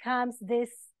now becomes this.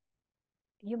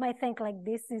 You might think like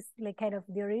this is like kind of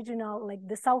the original, like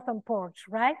the southern porch,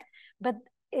 right? But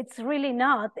it's really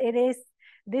not. This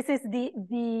is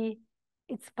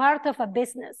it's part of a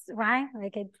business, right?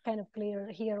 Like it's kind of clear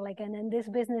here, like, and in this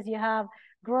business you have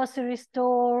grocery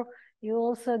store, you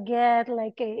also get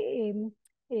like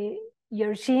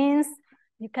your jeans.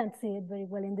 You can't see it very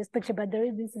well in this picture, but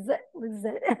this is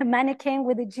a mannequin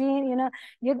with a jean, you know,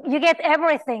 you get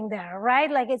everything there, right?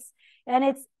 Like it's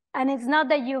not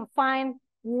that you find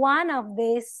one of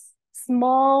these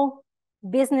small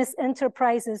business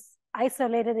enterprises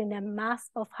isolated in a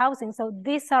mass of housing. So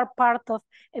these are part of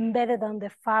embedded on the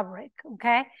fabric,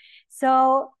 okay?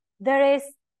 So there is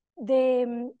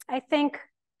I think,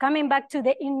 coming back to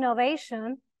the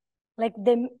innovation, like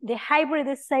the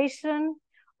hybridization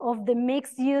of the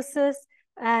mixed uses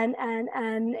and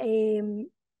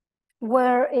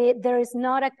where there is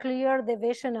not a clear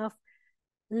division of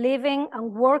living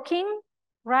and working,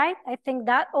 right? I think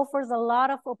that offers a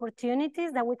lot of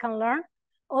opportunities that we can learn.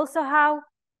 Also how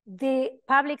the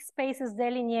public space is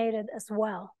delineated as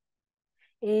well.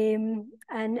 And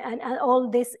all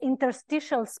these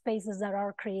interstitial spaces that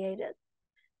are created.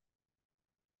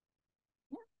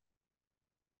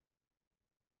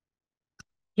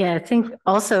 Yeah, I think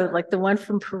also like the one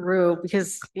from Peru,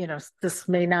 because, you know, this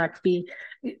may not be,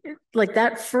 like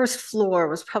that first floor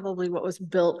was probably what was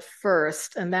built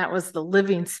first, and that was the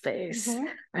living space. Mm-hmm.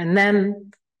 And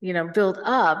then, you know, build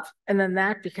up, and then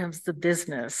that becomes the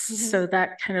business. Mm-hmm. So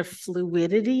that kind of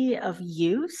fluidity of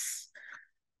use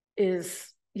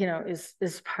is, you know,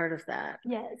 is part of that.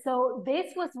 Yeah, so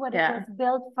this was what it was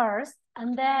built first,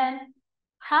 and then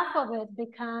half of it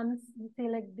becomes, you see,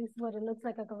 like this is what it looks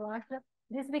like, a garage.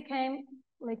 This became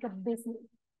like a business.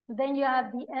 Then you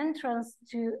have the entrance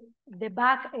to the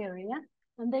back area.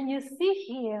 And then you see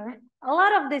here, a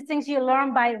lot of these things you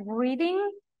learn by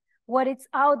reading what it's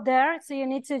out there. So you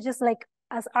need to just like,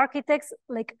 as architects,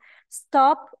 like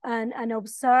stop and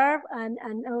observe and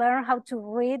learn how to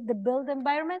read the built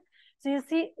environment. So you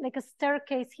see like a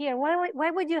staircase here.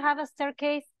 Why would you have a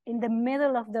staircase in the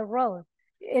middle of the road?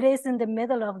 It is in the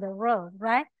middle of the road,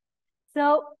 right?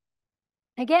 So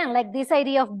again, like this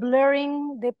idea of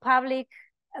blurring the public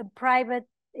private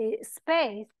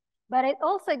space, but it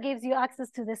also gives you access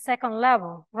to the second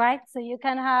level, right? So you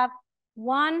can have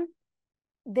one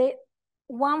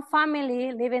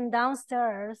family living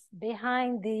downstairs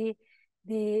behind the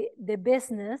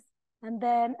business, and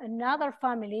then another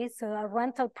family, so a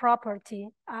rental property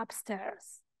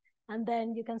upstairs. And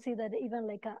then you can see that even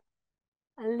like a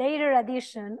later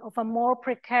addition of a more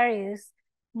precarious,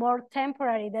 more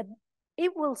temporary, that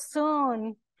it will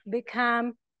soon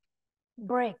become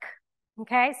brick,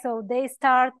 okay? So they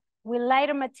start with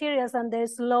lighter materials and they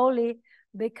slowly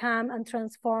become and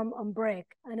transform on brick.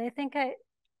 And I think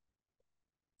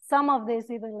some of this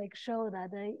even like show that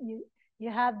you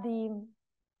have the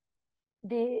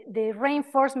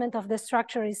reinforcement of the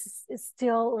structure is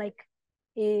still like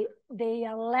they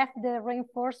are left the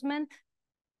reinforcement,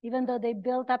 even though they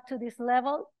built up to this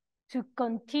level, to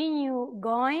continue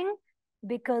going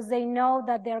because they know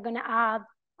that they're going to add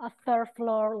a third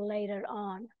floor later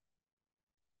on.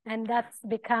 And that's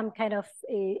become kind of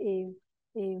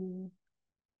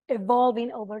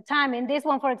evolving over time. In this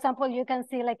one, for example, you can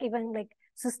see like even like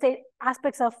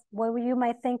aspects of what you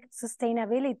might think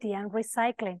sustainability and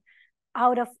recycling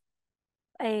out of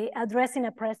addressing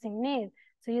a pressing need.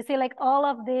 So you see like all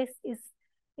of this is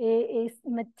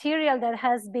material that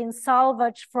has been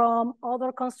salvaged from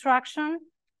other construction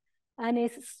and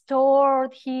is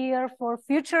stored here for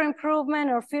future improvement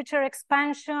or future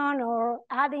expansion or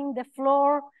adding the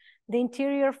floor, the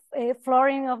interior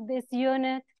flooring of this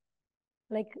unit.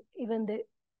 Like even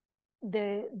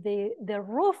the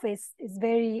roof is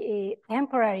very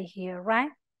temporary here,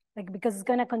 right? Like because it's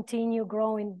gonna continue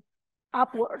growing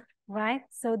upward, right?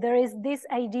 So there is this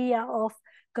idea of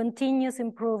continuous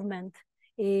improvement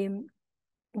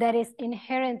that is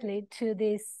inherently to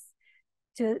this,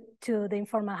 to the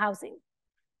informal housing.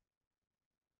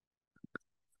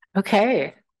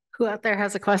 Okay, who out there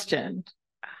has a question?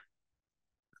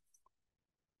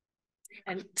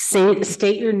 And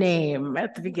state your name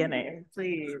at the beginning,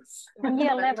 please.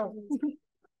 Yeah, level.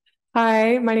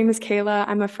 Hi, my name is Kayla.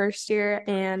 I'm a first year,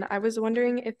 and I was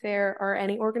wondering if there are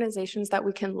any organizations that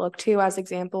we can look to as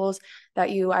examples that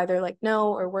you either like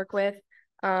know or work with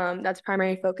that's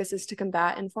primary focus is to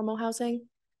combat informal housing.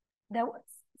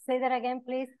 Say that again,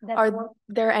 please. Are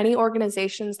there any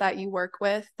organizations that you work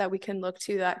with that we can look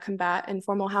to that combat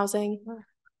informal housing?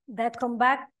 That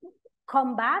combat?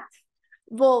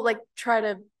 Well, like try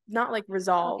to not like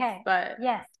resolve, okay. But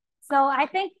yes. So I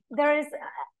think there is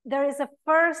a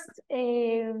first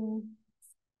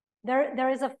there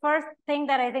is a first thing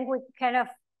that I think we kind of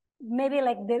maybe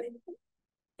like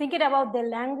thinking about the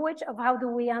language of how do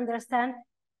we understand.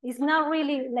 It's not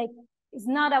really like, it's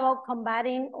not about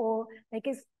combating or like,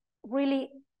 it's really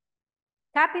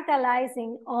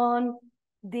capitalizing on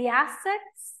the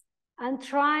assets and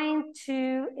trying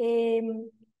to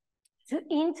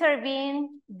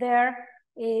intervene there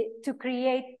to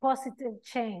create positive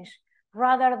change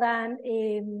rather than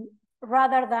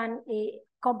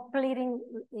completing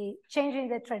changing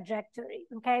the trajectory.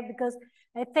 Okay, because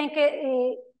I think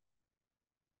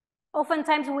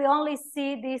oftentimes we only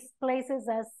see these places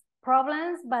as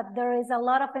problems, but there is a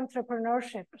lot of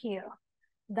entrepreneurship here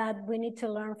that we need to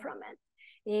learn from it.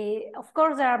 Of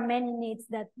course, there are many needs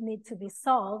that need to be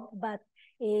solved, but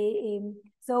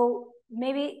so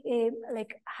maybe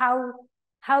like how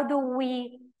do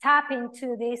we tap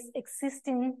into these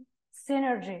existing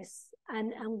synergies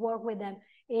and work with them?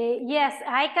 Yes,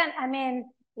 I can. I mean,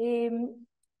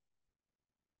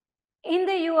 in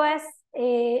the US,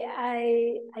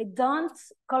 I don't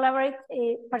collaborate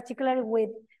particularly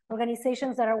with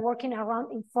organizations that are working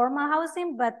around informal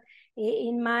housing, but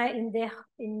in my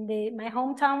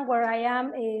hometown where I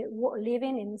am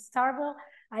living in Starville,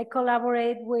 I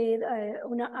collaborate with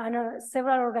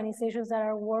several organizations that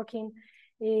are working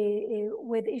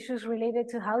with issues related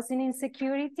to housing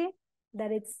insecurity.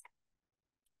 That it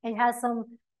has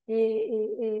some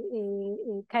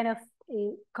kind of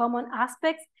common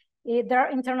aspects. There are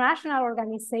international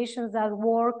organizations that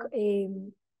work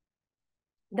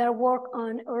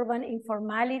on urban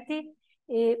informality.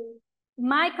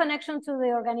 My connection to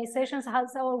the organizations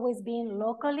has always been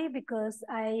locally because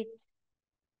I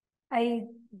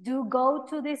do go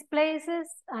to these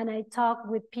places and I talk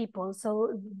with people.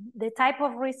 So the type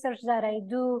of research that I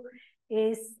do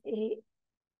is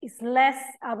less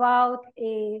about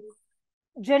a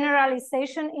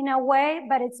generalization in a way,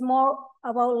 but it's more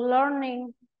about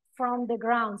learning from the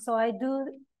ground. So I do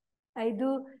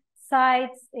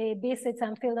sites, visits,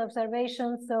 and field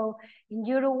observations. So in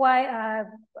Uruguay,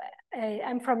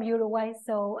 I'm from Uruguay,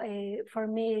 so for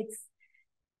me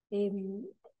it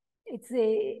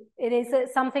is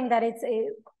something that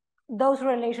those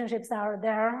relationships are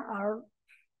there, are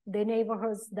the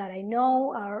neighborhoods that I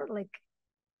know, are like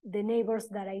the neighbors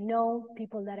that I know,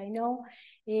 people that I know.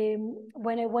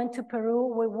 When I went to Peru,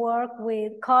 we worked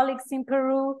with colleagues in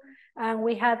Peru, and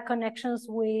we had connections.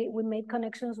 We made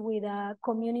connections with a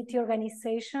community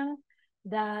organization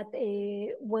that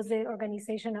was the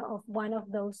organization of one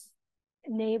of those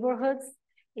neighborhoods.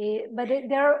 But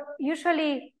they're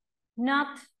usually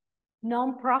not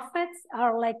nonprofits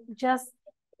are like just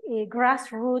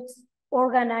grassroots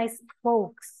organized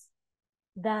folks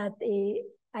that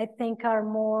I think are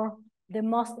the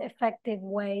most effective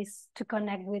ways to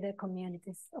connect with the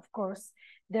communities. Of course,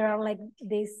 there are like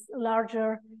these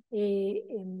larger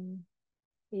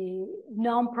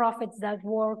nonprofits that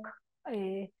work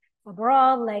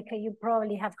abroad, like you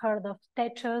probably have heard of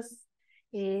Techos,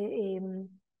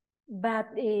 but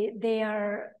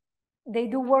they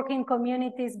do work in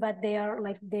communities, but they are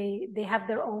like they have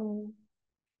their own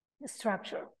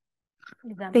structure.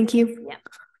 Thank you. Yeah.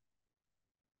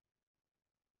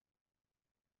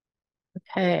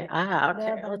 Okay,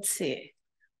 okay, let's see.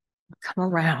 Come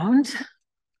around.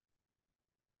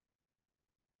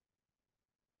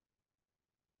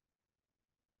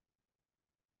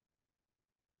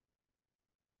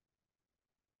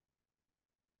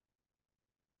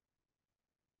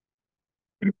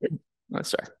 Oh,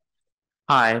 sorry.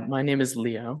 Hi, my name is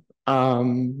Leo.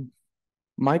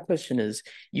 My question is,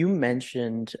 you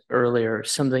mentioned earlier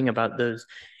something about those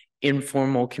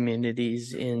informal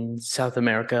communities in South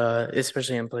America,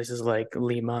 especially in places like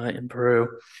Lima in Peru.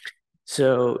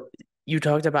 So you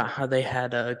talked about how they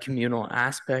had a communal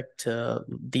aspect to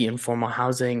the informal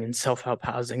housing and self-help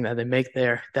housing that they make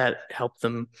there that helped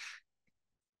them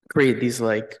create these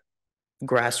like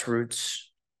grassroots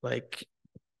like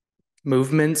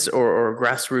movements or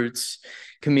grassroots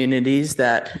communities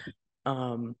that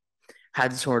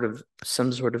had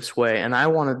some sort of sway. And I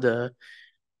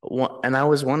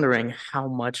was wondering how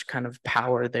much kind of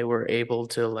power they were able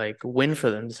to like win for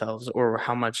themselves, or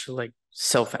how much like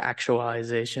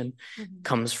self-actualization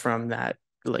comes from that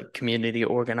like community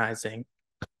organizing.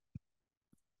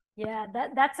 Yeah,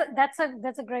 that's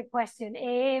a great question.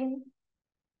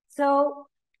 So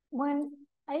when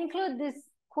I include this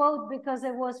quote because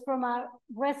it was from a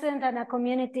resident and a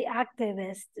community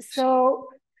activist. So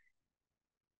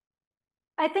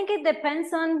I think it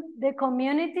depends on the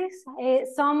communities.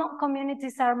 Some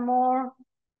communities are more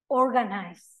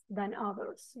organized than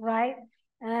others, right?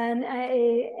 And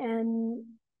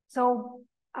so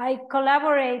I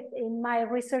collaborate in my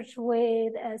research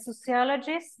with a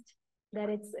sociologist that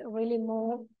it's really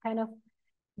more kind of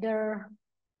their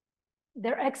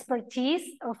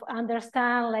expertise of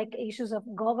understand like issues of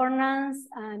governance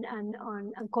and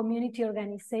community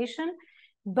organization.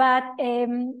 But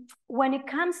when it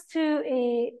comes to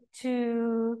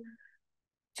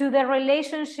the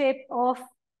relationship of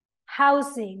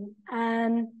housing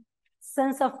and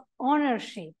sense of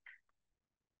ownership,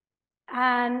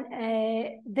 and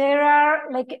there are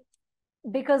like,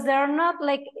 because there are not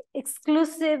like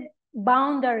exclusive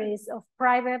boundaries of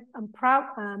private and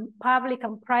public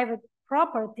and private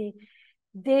property,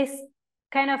 this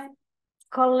kind of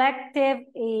collective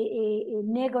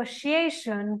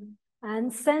negotiation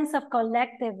and sense of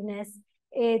collectiveness,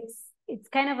 it's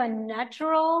kind of a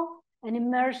natural and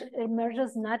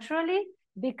emerges naturally,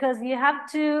 because you have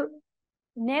to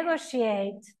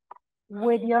negotiate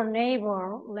with your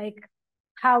neighbor, like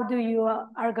how you're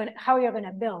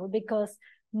gonna build, because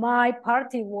my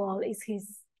party wall is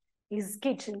his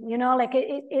kitchen, you know, like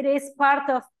it is part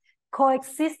of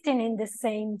coexisting in the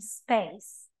same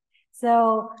space.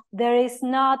 So there is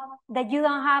not that, you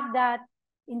don't have that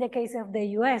in the case of the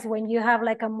US, when you have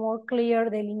like a more clear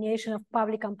delineation of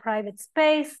public and private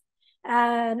space,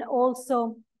 and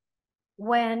also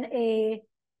when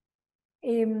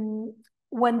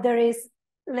there is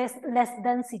less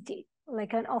density.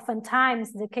 Like, and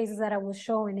oftentimes the cases that I was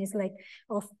showing is like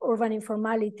of urban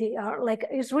informality, are like,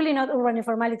 it's really not urban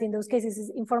informality in those cases,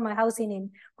 it's informal housing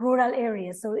in rural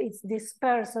areas. So it's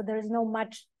dispersed, so there is no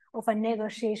much of a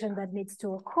negotiation that needs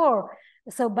to occur.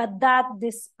 So, but that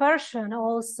dispersion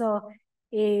also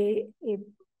it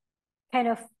kind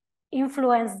of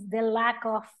influenced the lack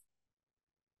of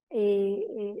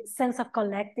a sense of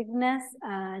collectiveness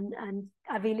and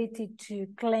ability to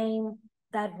claim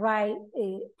that right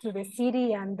to the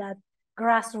city and that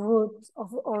grassroots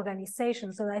of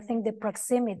organization. So I think the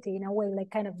proximity, in a way,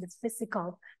 like kind of the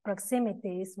physical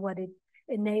proximity, is what it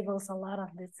enables a lot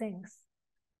of the things.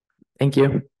 Thank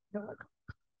you. You're welcome.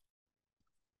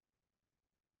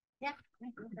 Yeah.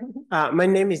 My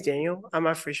name is Daniel. I'm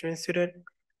a freshman student.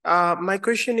 My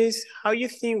question is, how you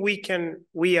think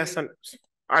we as an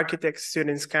architect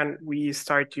students, can we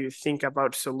start to think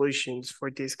about solutions for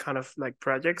these kind of like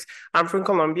projects? I'm from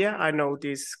Colombia. I know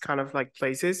these kind of like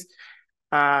places.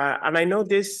 And I know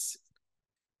this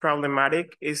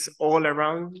problematic is all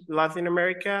around Latin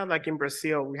America. Like in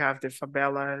Brazil, we have the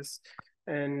favelas.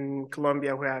 In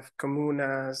Colombia, we have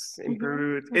comunas. In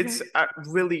Peru, it's a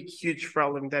really huge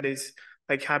problem that is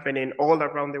like happening all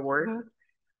around the world.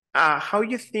 how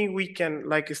you think we can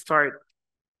like start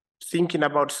thinking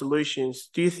about solutions?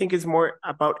 Do you think it's more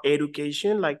about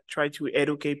education, like try to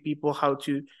educate people how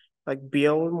to like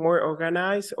build more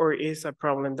organized, or is a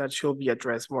problem that should be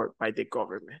addressed more by the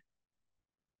government?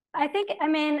 I think, I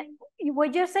mean,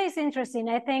 what you say is interesting.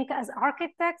 I think as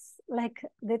architects, like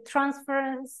the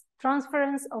transference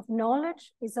of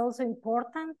knowledge is also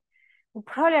important. We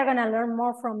probably are going to learn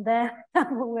more from them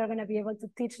than we're going to be able to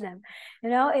teach them, you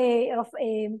know,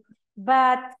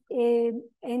 but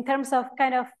in terms of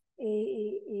kind of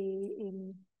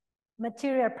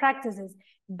material practices,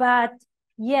 but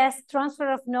yes,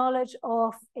 transfer of knowledge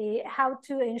of how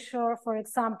to ensure, for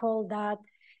example, that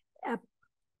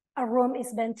a room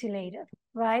is ventilated,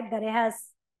 right? That it has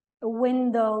a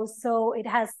window, so it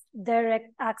has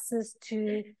direct access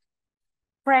to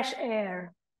fresh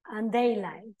air and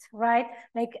daylight, right?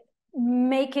 Like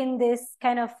making this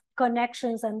kind of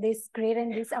connections and this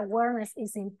creating this awareness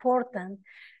is important.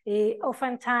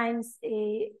 Oftentimes,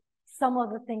 some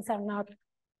of the things are not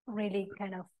really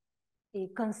kind of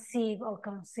conceived or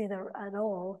considered at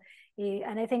all.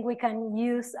 And I think we can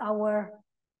use our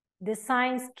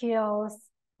design skills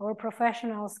or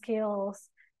professional skills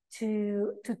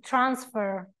to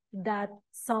transfer that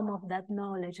some of that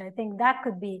knowledge. I think that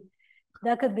could be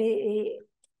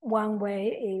one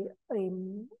way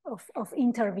of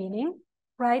intervening,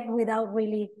 right? Without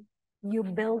really you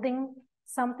building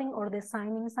something or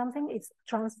designing something, it's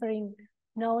transferring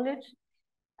knowledge.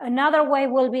 Another way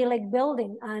will be like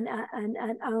building and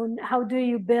how do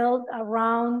you build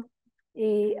around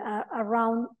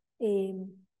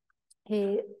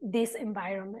these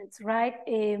environments, right?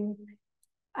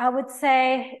 I would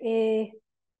say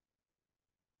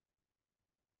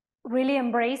really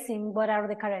embracing what are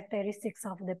the characteristics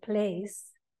of the place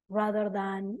rather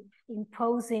than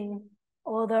imposing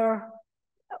other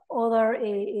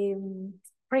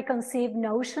preconceived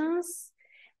notions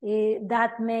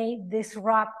that may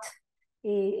disrupt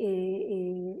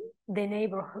the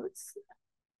neighborhoods.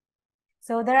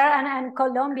 So there are, and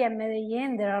Colombia,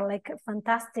 Medellin, there are like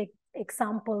fantastic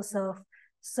examples of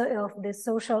the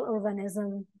social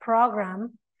urbanism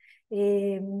program,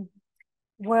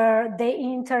 where they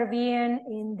intervene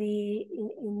in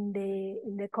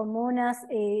the comunas,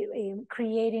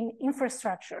 creating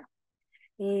infrastructure,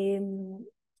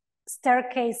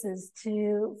 staircases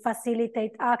to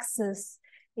facilitate access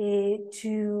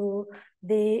to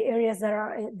the areas that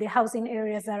are the housing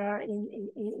areas that are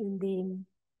in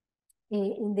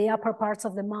the upper parts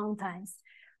of the mountains,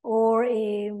 or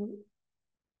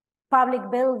public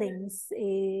buildings,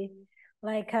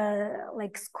 like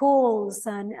schools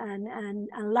and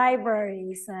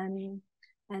libraries and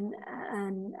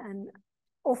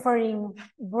offering,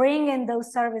 bringing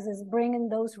those services, bringing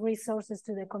those resources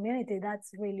to the community.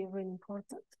 That's really, really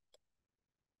important,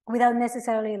 without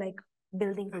necessarily like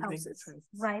building houses,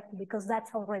 right? Because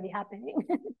that's already happening.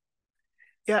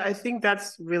 Yeah, I think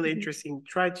that's really interesting.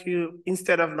 Try to,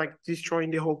 instead of like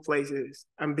destroying the whole places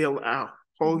and build a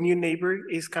whole new neighbor,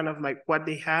 is kind of like what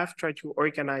they have, try to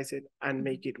organize it and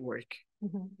make it work.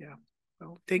 Yeah,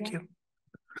 well, thank you.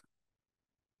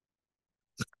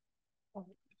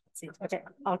 Okay,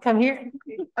 I'll come here.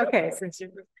 Okay, since you're...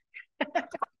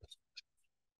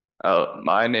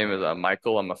 My name is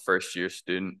Michael. I'm a first-year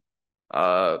student.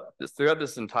 Throughout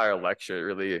this entire lecture, it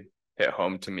really hit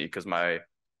home to me because my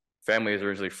family is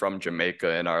originally from Jamaica,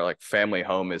 and our like family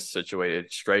home is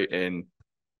situated straight in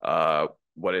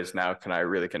what is now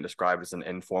can describe as an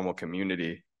informal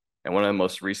community. And one of the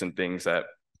most recent things that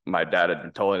my dad had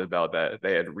been told about, that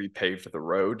they had repaved the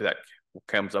road that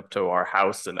comes up to our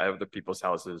house and other people's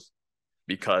houses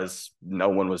because no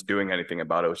one was doing anything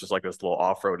about it. It was just like this little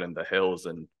off-road in the hills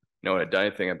and no one had done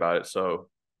anything about it. So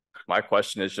my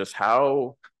question is just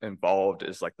how involved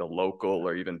is like the local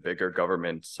or even bigger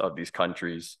governments of these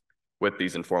countries with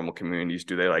these informal communities?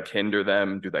 Do they like hinder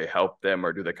them? Do they help them?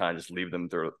 Or do they kind of just leave them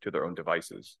to their own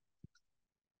devices?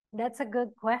 That's a good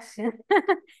question.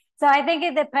 So I think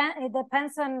it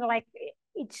depends on like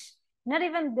each, not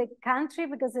even the country,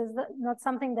 because it's not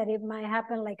something that it might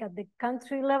happen like at the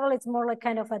country level. It's more like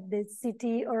kind of at the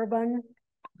city urban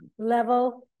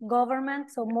level government.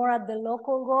 So more at the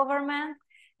local government,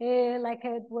 like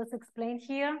it was explained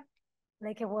here.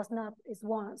 Like it was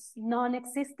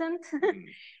non-existent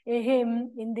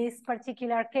in this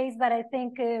particular case. But I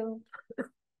think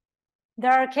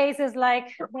there are cases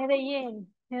like Medellin,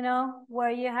 you know,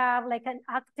 where you have like an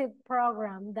active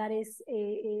program that is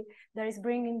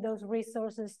bringing those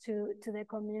resources to the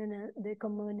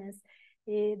comunas.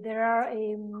 There are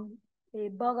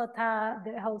Bogota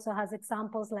that also has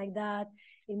examples like that.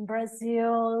 in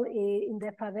Brazil, in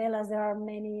the favelas, there are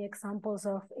many examples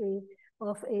of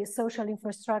a social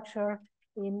infrastructure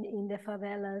in the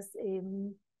favelas,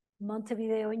 in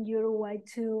Montevideo, in Uruguay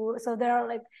too. So there are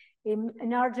like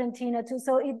in Argentina too.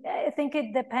 So I think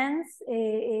it depends.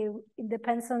 It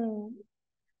depends on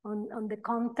the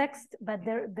context, but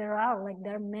there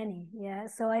are many. Yeah.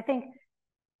 So I think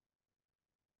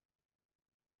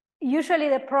usually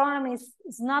the problem is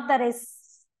not that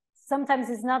sometimes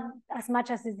it's not as much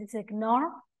as it is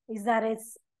ignored, is that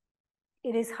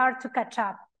it is hard to catch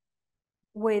up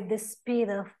with the speed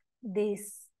of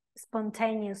this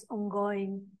spontaneous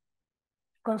ongoing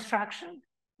construction,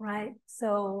 right?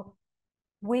 So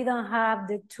we don't have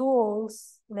the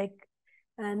tools,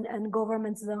 and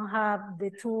governments don't have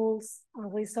the tools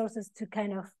and resources to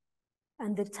kind of,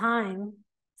 and the time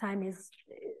is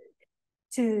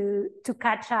to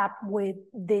catch up with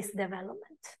this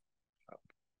development.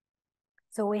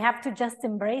 So we have to just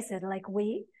embrace it. Like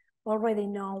we already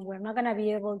know we're not gonna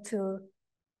be able to,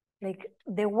 like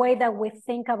the way that we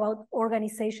think about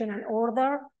organization and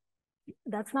order,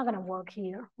 that's not gonna work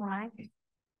here, right?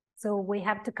 So we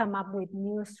have to come up with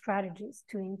new strategies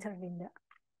to intervene there.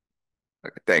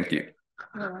 Okay, thank you.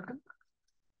 You're welcome.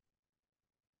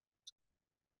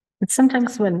 And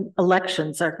sometimes when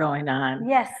elections are going on,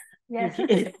 Yes.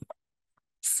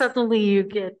 suddenly you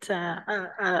get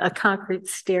a concrete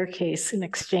staircase in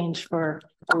exchange for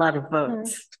a lot of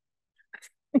votes.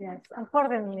 Yes,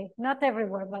 unfortunately, not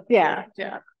everywhere, but Yeah.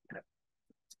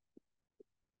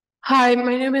 Hi,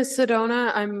 my name is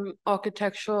Sedona. I'm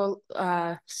architectural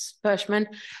freshman.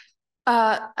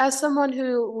 As someone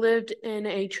who lived in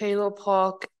a trailer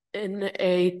park in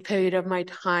a period of my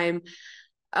time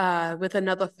with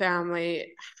another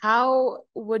family, how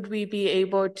would we be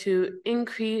able to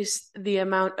increase the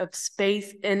amount of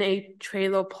space in a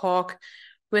trailer park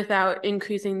without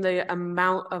increasing the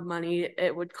amount of money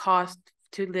it would cost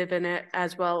to live in it,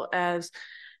 as well as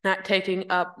not taking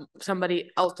up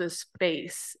somebody else's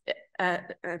space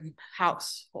and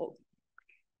household?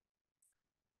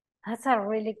 That's a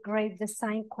really great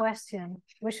design question.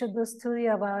 We should do a study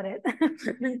about it.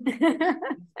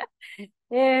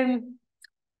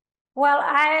 Well,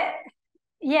 I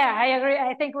agree.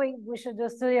 I think we should do a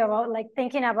study about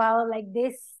thinking about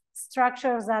these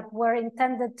structures that were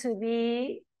intended to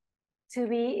be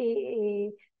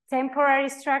temporary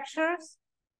structures,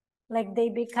 like they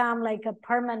become like a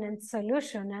permanent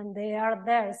solution and they are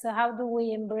there. So how do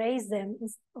we embrace them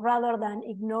rather than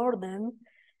ignore them,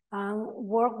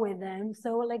 work with them?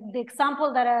 So like the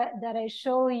example that I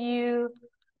show you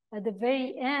at the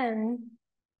very end,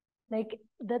 like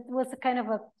that was a kind of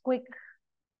a quick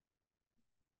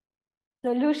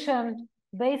solution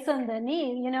based on the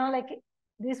need, like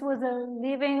this was a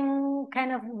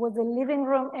living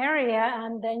room area,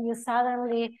 and then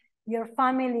your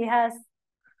family has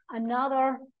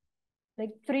another,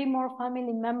 like 3 more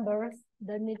family members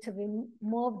that need to be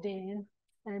moved in,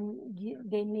 and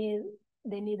they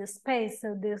need a space.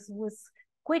 So this was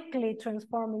quickly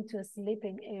transformed into a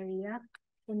sleeping area,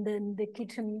 and then the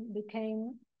kitchen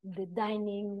became the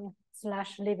dining /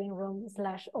 living room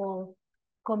 / all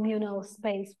communal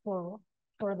space for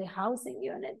the housing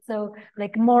unit. So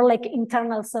like more like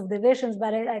internal subdivisions,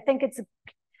 but I think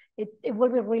it will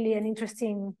be really an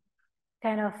interesting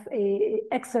kind of a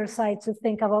exercise to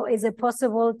think about, is it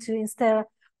possible to, instead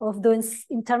of doing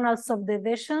internal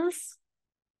subdivisions,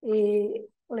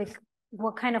 like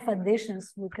what kind of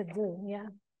additions we could do? Yeah.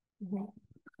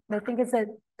 I think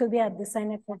could be a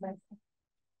design exercise.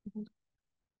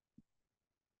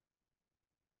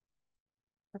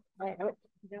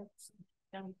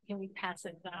 Can we pass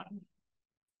it down?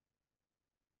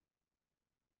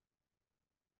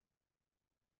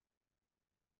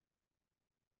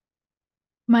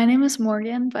 My name is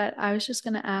Morgan, but I was just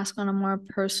going to ask on a more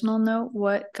personal note,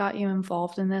 what got you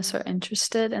involved in this or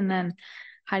interested? And then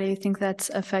how do you think that's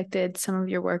affected some of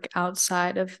your work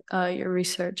outside of your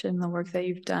research and the work that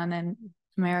you've done in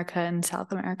America and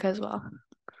South America as well?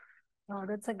 Oh,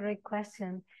 that's a great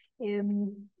question.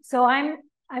 So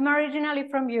I'm originally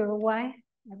from Uruguay.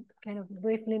 I kind of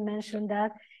briefly mentioned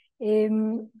that.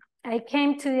 I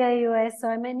came to the US, so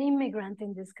I'm an immigrant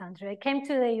in this country. I came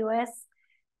to the US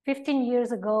 15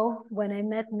 years ago when I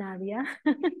met Nadia,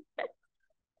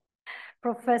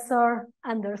 Professor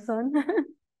Anderson.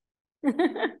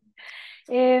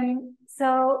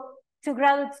 So to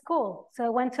graduate school. So I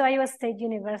went to Iowa State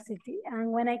University.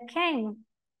 And when I came,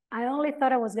 I only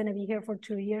thought I was going to be here for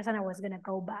 2 years and I was going to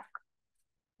go back.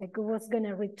 Like I was going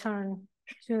to return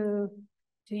to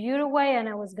Uruguay and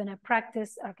I was going to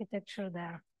practice architecture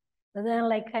there. But then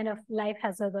like kind of life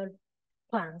has other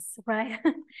plans, right?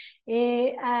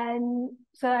 And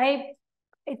so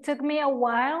it took me a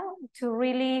while to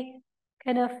really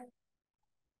kind of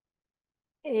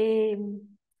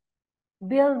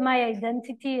build my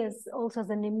identity as also as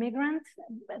an immigrant,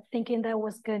 thinking that I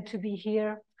was going to be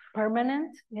here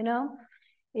permanent, you know,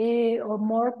 or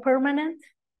more permanent.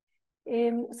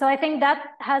 So I think that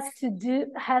has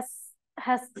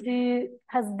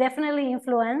definitely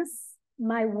influenced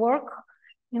my work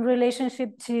in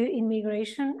relationship to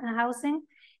immigration and housing.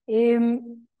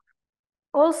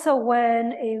 Also,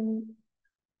 when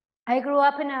I grew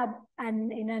up in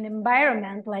an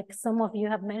environment, like some of you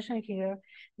have mentioned here,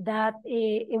 that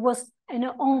it was an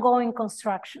ongoing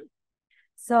construction.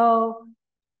 So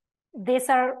these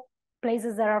are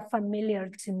places that are familiar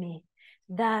to me,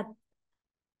 that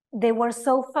they were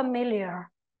so familiar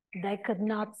that I could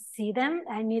not see them.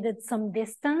 I needed some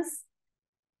distance,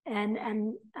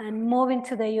 and moving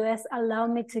to the US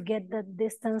allowed me to get that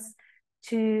distance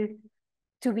to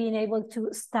being able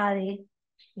to study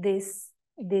this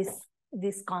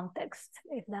context,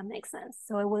 if that makes sense.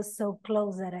 So it was so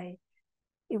close that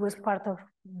it was part of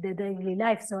the daily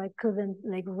life, so I couldn't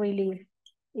like really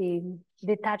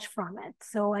detach from it.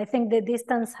 So I think the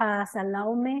distance has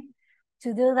allowed me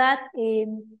to do that.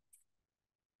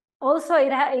 Also,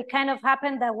 it kind of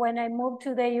happened that when I moved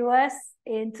to the US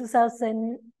in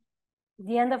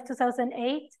the end of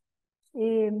 2008,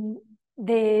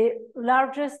 the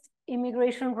largest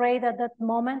immigration rate at that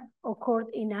moment occurred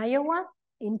in Iowa,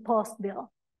 in Postville.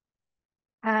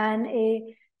 And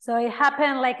so it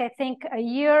happened like, I think a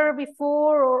year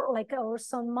before or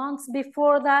some months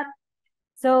before that.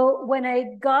 So when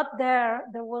I got there,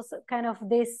 there was kind of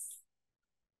this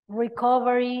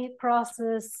recovery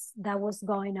process that was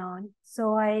going on.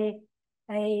 So I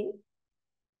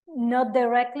not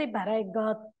directly, but I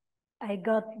got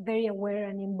very aware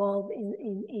and involved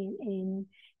in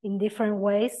different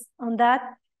ways on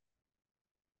that.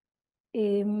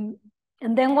 And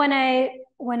then when I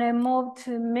moved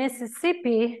to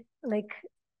Mississippi, like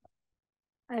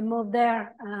I moved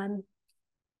there, and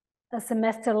a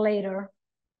semester later,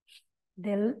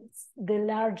 the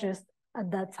largest at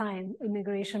that time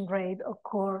immigration rate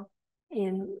occurred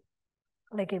in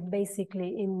like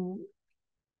basically in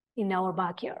our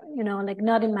backyard, you know, like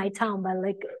not in my town, but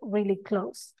like really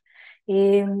close.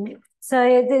 So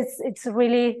it's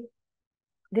really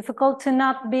difficult to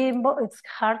not be involved. It's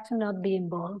hard to not be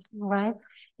involved, right?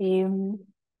 Yeah.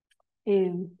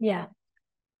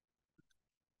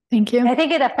 Thank you. I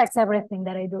think it affects everything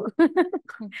that I do.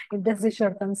 If that's the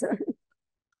short answer.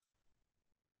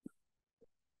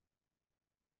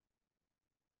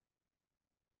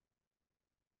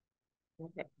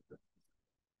 Okay.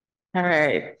 All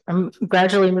right, I'm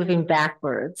gradually moving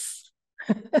backwards.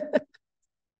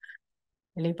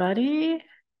 Anybody?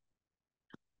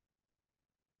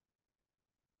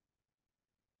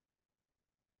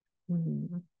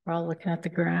 We're all looking at the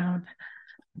ground.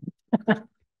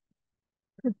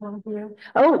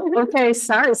 Oh, okay,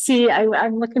 sorry. See,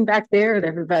 I'm looking back there at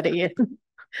everybody.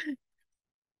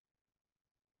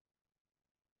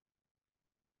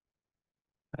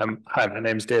 Hi, my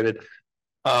name's David.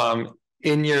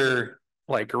 In your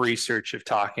like research of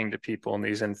talking to people in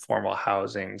these informal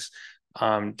housings,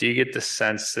 do you get the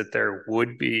sense that there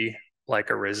would be like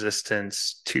a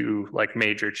resistance to like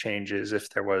major changes if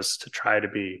there was to try to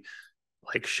be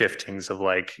like shiftings of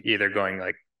like either going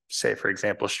like, say, for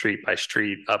example, street by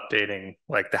street, updating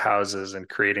like the houses and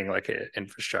creating like an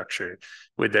infrastructure?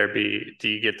 Do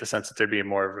you get the sense that there'd be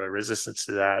more of a resistance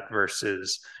to that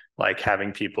versus like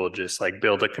having people just like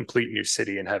build a complete new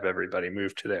city and have everybody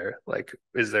move to there? Like,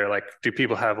 is there like, do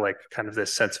people have like kind of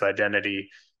this sense of identity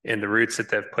in the roots that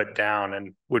they've put down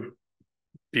and would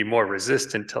be more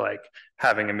resistant to like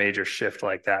having a major shift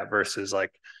like that versus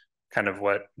like kind of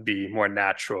what be more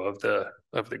natural of the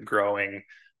growing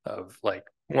of like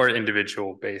more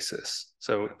individual basis?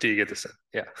 So do you get the sense?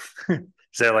 Yeah.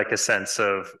 Is there like a sense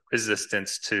of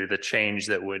resistance to the change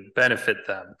that would benefit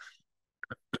them?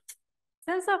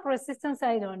 Sense of resistance,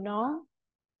 I don't know,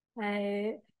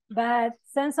 but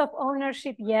sense of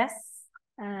ownership, yes,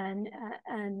 and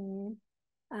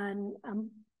I'm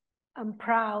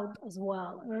proud as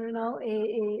well. You know,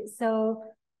 so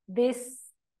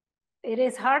it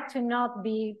is hard to not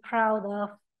be proud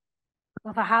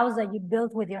of a house that you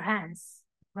built with your hands,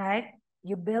 right?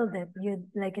 You build it,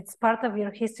 like it's part of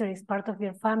your history, it's part of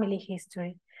your family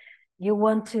history. You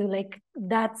want to like,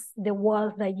 that's the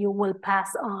wealth that you will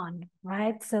pass on,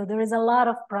 right? So there is a lot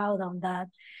of pride on that,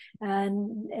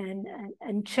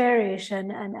 and cherish,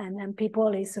 and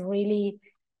people is really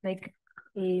like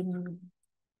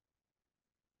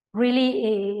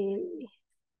really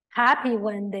happy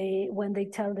when they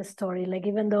tell the story, like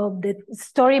even though the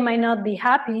story might not be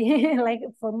happy like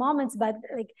for moments, but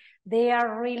like they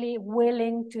are really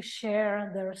willing to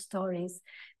share their stories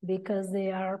because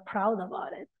they are proud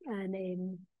about it.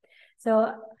 And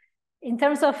so in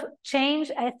terms of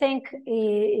change, I think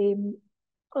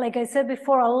like I said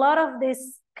before, a lot of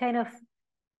this kind of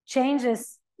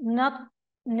changes not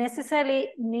necessarily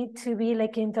need to be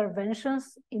like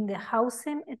interventions in the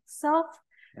housing itself,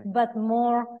 but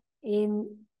more in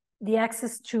the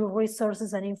access to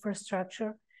resources and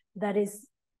infrastructure. That is,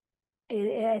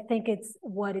 I think it's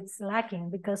what it's lacking,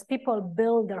 because people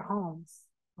build their homes,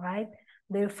 right?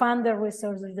 They fund their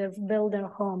resources, they build their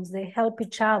homes, they help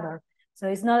each other. So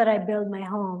it's not that I build my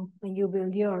home and you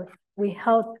build yours, we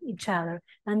help each other.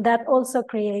 And that also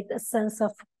creates a sense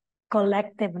of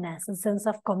collectiveness, a sense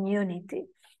of community.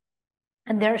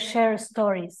 And their shared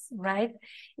stories, right?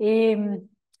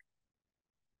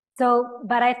 So,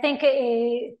 but I think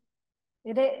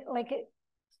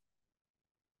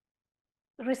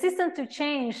resistance to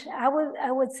change,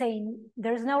 I would say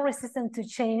there's no resistance to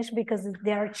change because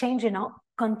they are changing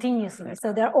continuously.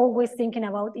 So they're always thinking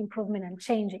about improvement and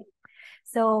changing.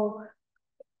 So,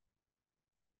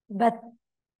 but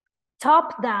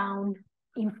top down,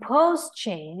 imposed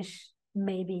change,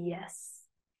 maybe yes.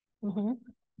 Mm-hmm.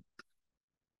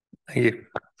 Thank you.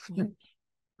 Mm-hmm.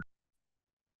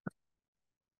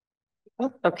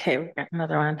 Oh, okay, we got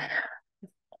another one.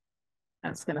 I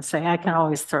was going to say, I can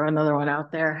always throw another one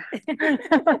out there.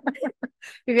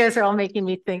 You guys are all making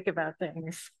me think about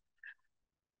things.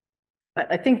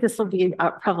 But I think this will be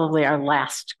probably our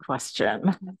last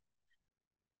question.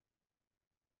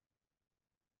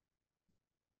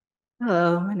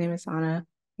 Hello, my name is Anna.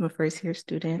 I'm a first year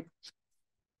student.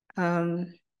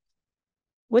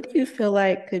 What do you feel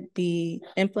like could be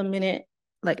implemented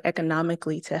like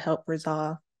economically to help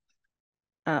resolve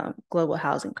global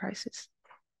housing crisis?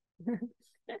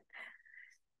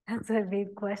 That's a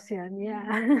big question, yeah.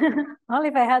 Only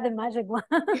if I had the magic one.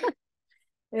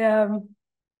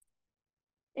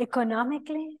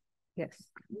 Economically? Yes.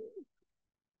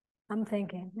 I'm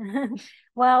thinking.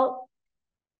 Well,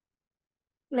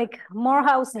 like more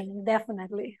housing,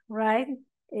 definitely, right?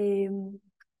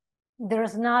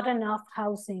 There's not enough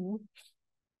housing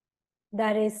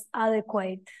that is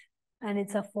adequate and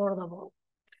it's affordable.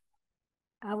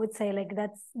 I would say like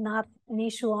that's not an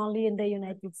issue only in the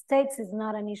United States. It's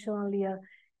not an issue only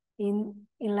in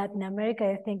Latin America.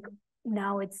 I think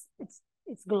now it's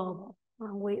global.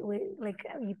 We like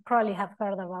you probably have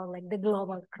heard about like the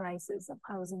global crisis of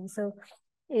housing. So,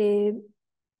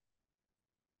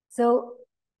 so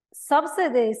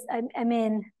subsidies. I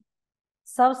mean,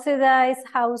 subsidized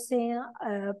housing,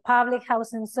 public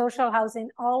housing, social housing.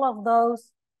 All of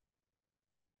those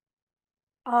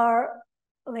are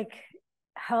like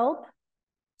help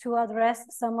to address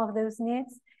some of those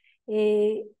needs.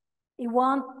 It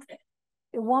won't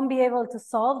be able to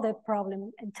solve the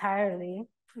problem entirely,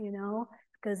 you know,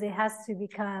 because it has to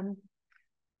become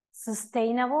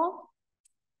sustainable.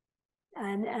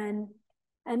 And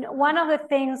one of the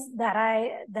things that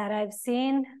I've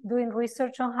seen doing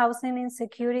research on housing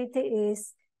insecurity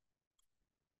is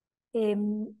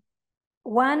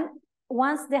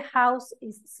once the house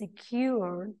is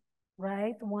secured,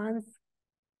 right? Once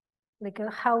like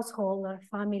a household or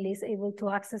family is able to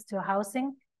access to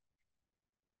housing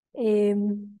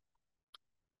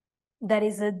that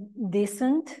is a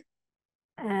decent,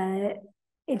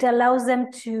 it allows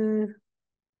them to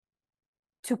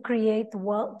create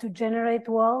wealth, to generate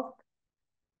wealth,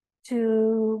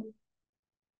 to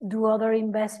do other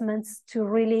investments, to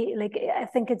really like, I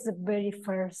think it's the very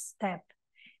first step.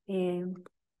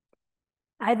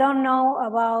 I don't know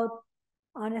about,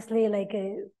 honestly, like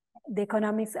the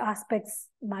economics aspects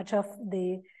much of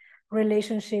the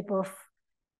relationship of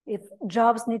if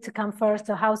jobs need to come first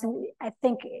or housing. I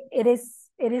think it is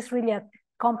really a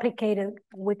complicated,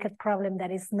 wicked problem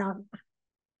that is not,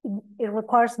 it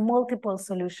requires multiple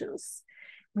solutions,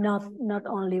 not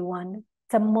only one.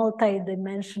 It's a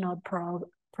multi-dimensional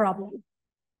problem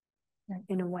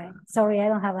in a way. Sorry, I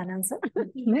don't have an answer.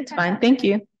 That's fine, thank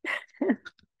you.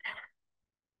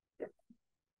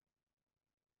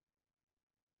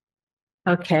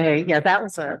 Okay, yeah, that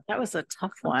was a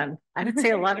tough one. I would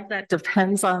say a lot of that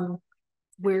depends on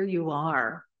where you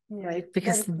are, right?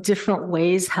 Because different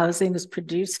ways housing is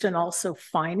produced and also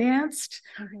financed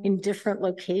in different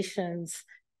locations,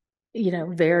 you know,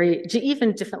 vary.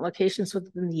 Even different locations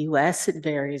within the US, it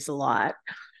varies a lot.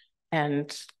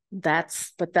 And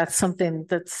that's something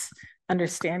that's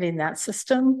understanding that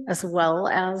system as well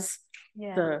as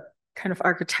the kind of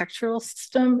architectural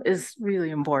system is really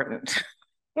important.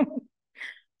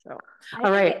 So,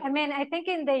 all right. I mean, I think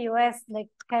in the US, like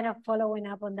kind of following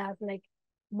up on that, like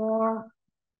more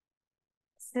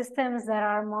systems that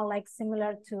are more like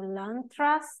similar to land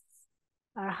trusts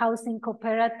or housing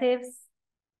cooperatives.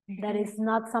 That is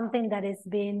not something that is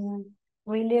being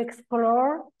really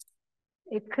explored.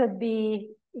 It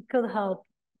could help.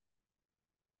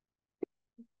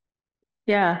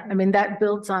 Yeah, I mean, that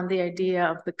builds on the idea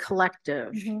of the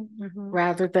collective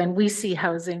rather than we see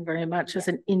housing very much as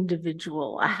an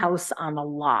individual, a house on a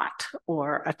lot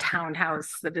or a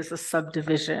townhouse that is a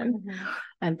subdivision,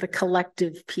 and the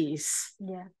collective piece.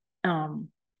 Yeah.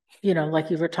 You know,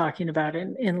 like you were talking about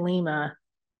in Lima,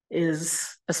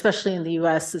 is, especially in the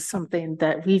US, is something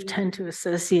that we tend to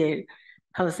associate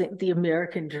housing, the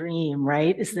American dream,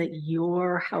 right? Is that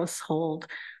your household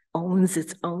owns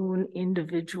its own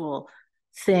individual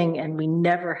thing and we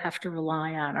never have to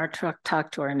rely on or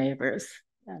talk to our neighbors.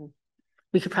 And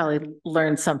we could probably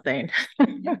learn something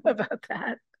about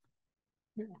that.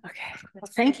 Okay.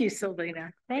 Well, thank you,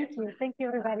 Silvina. Thank you. Thank you,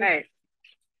 everybody. All right.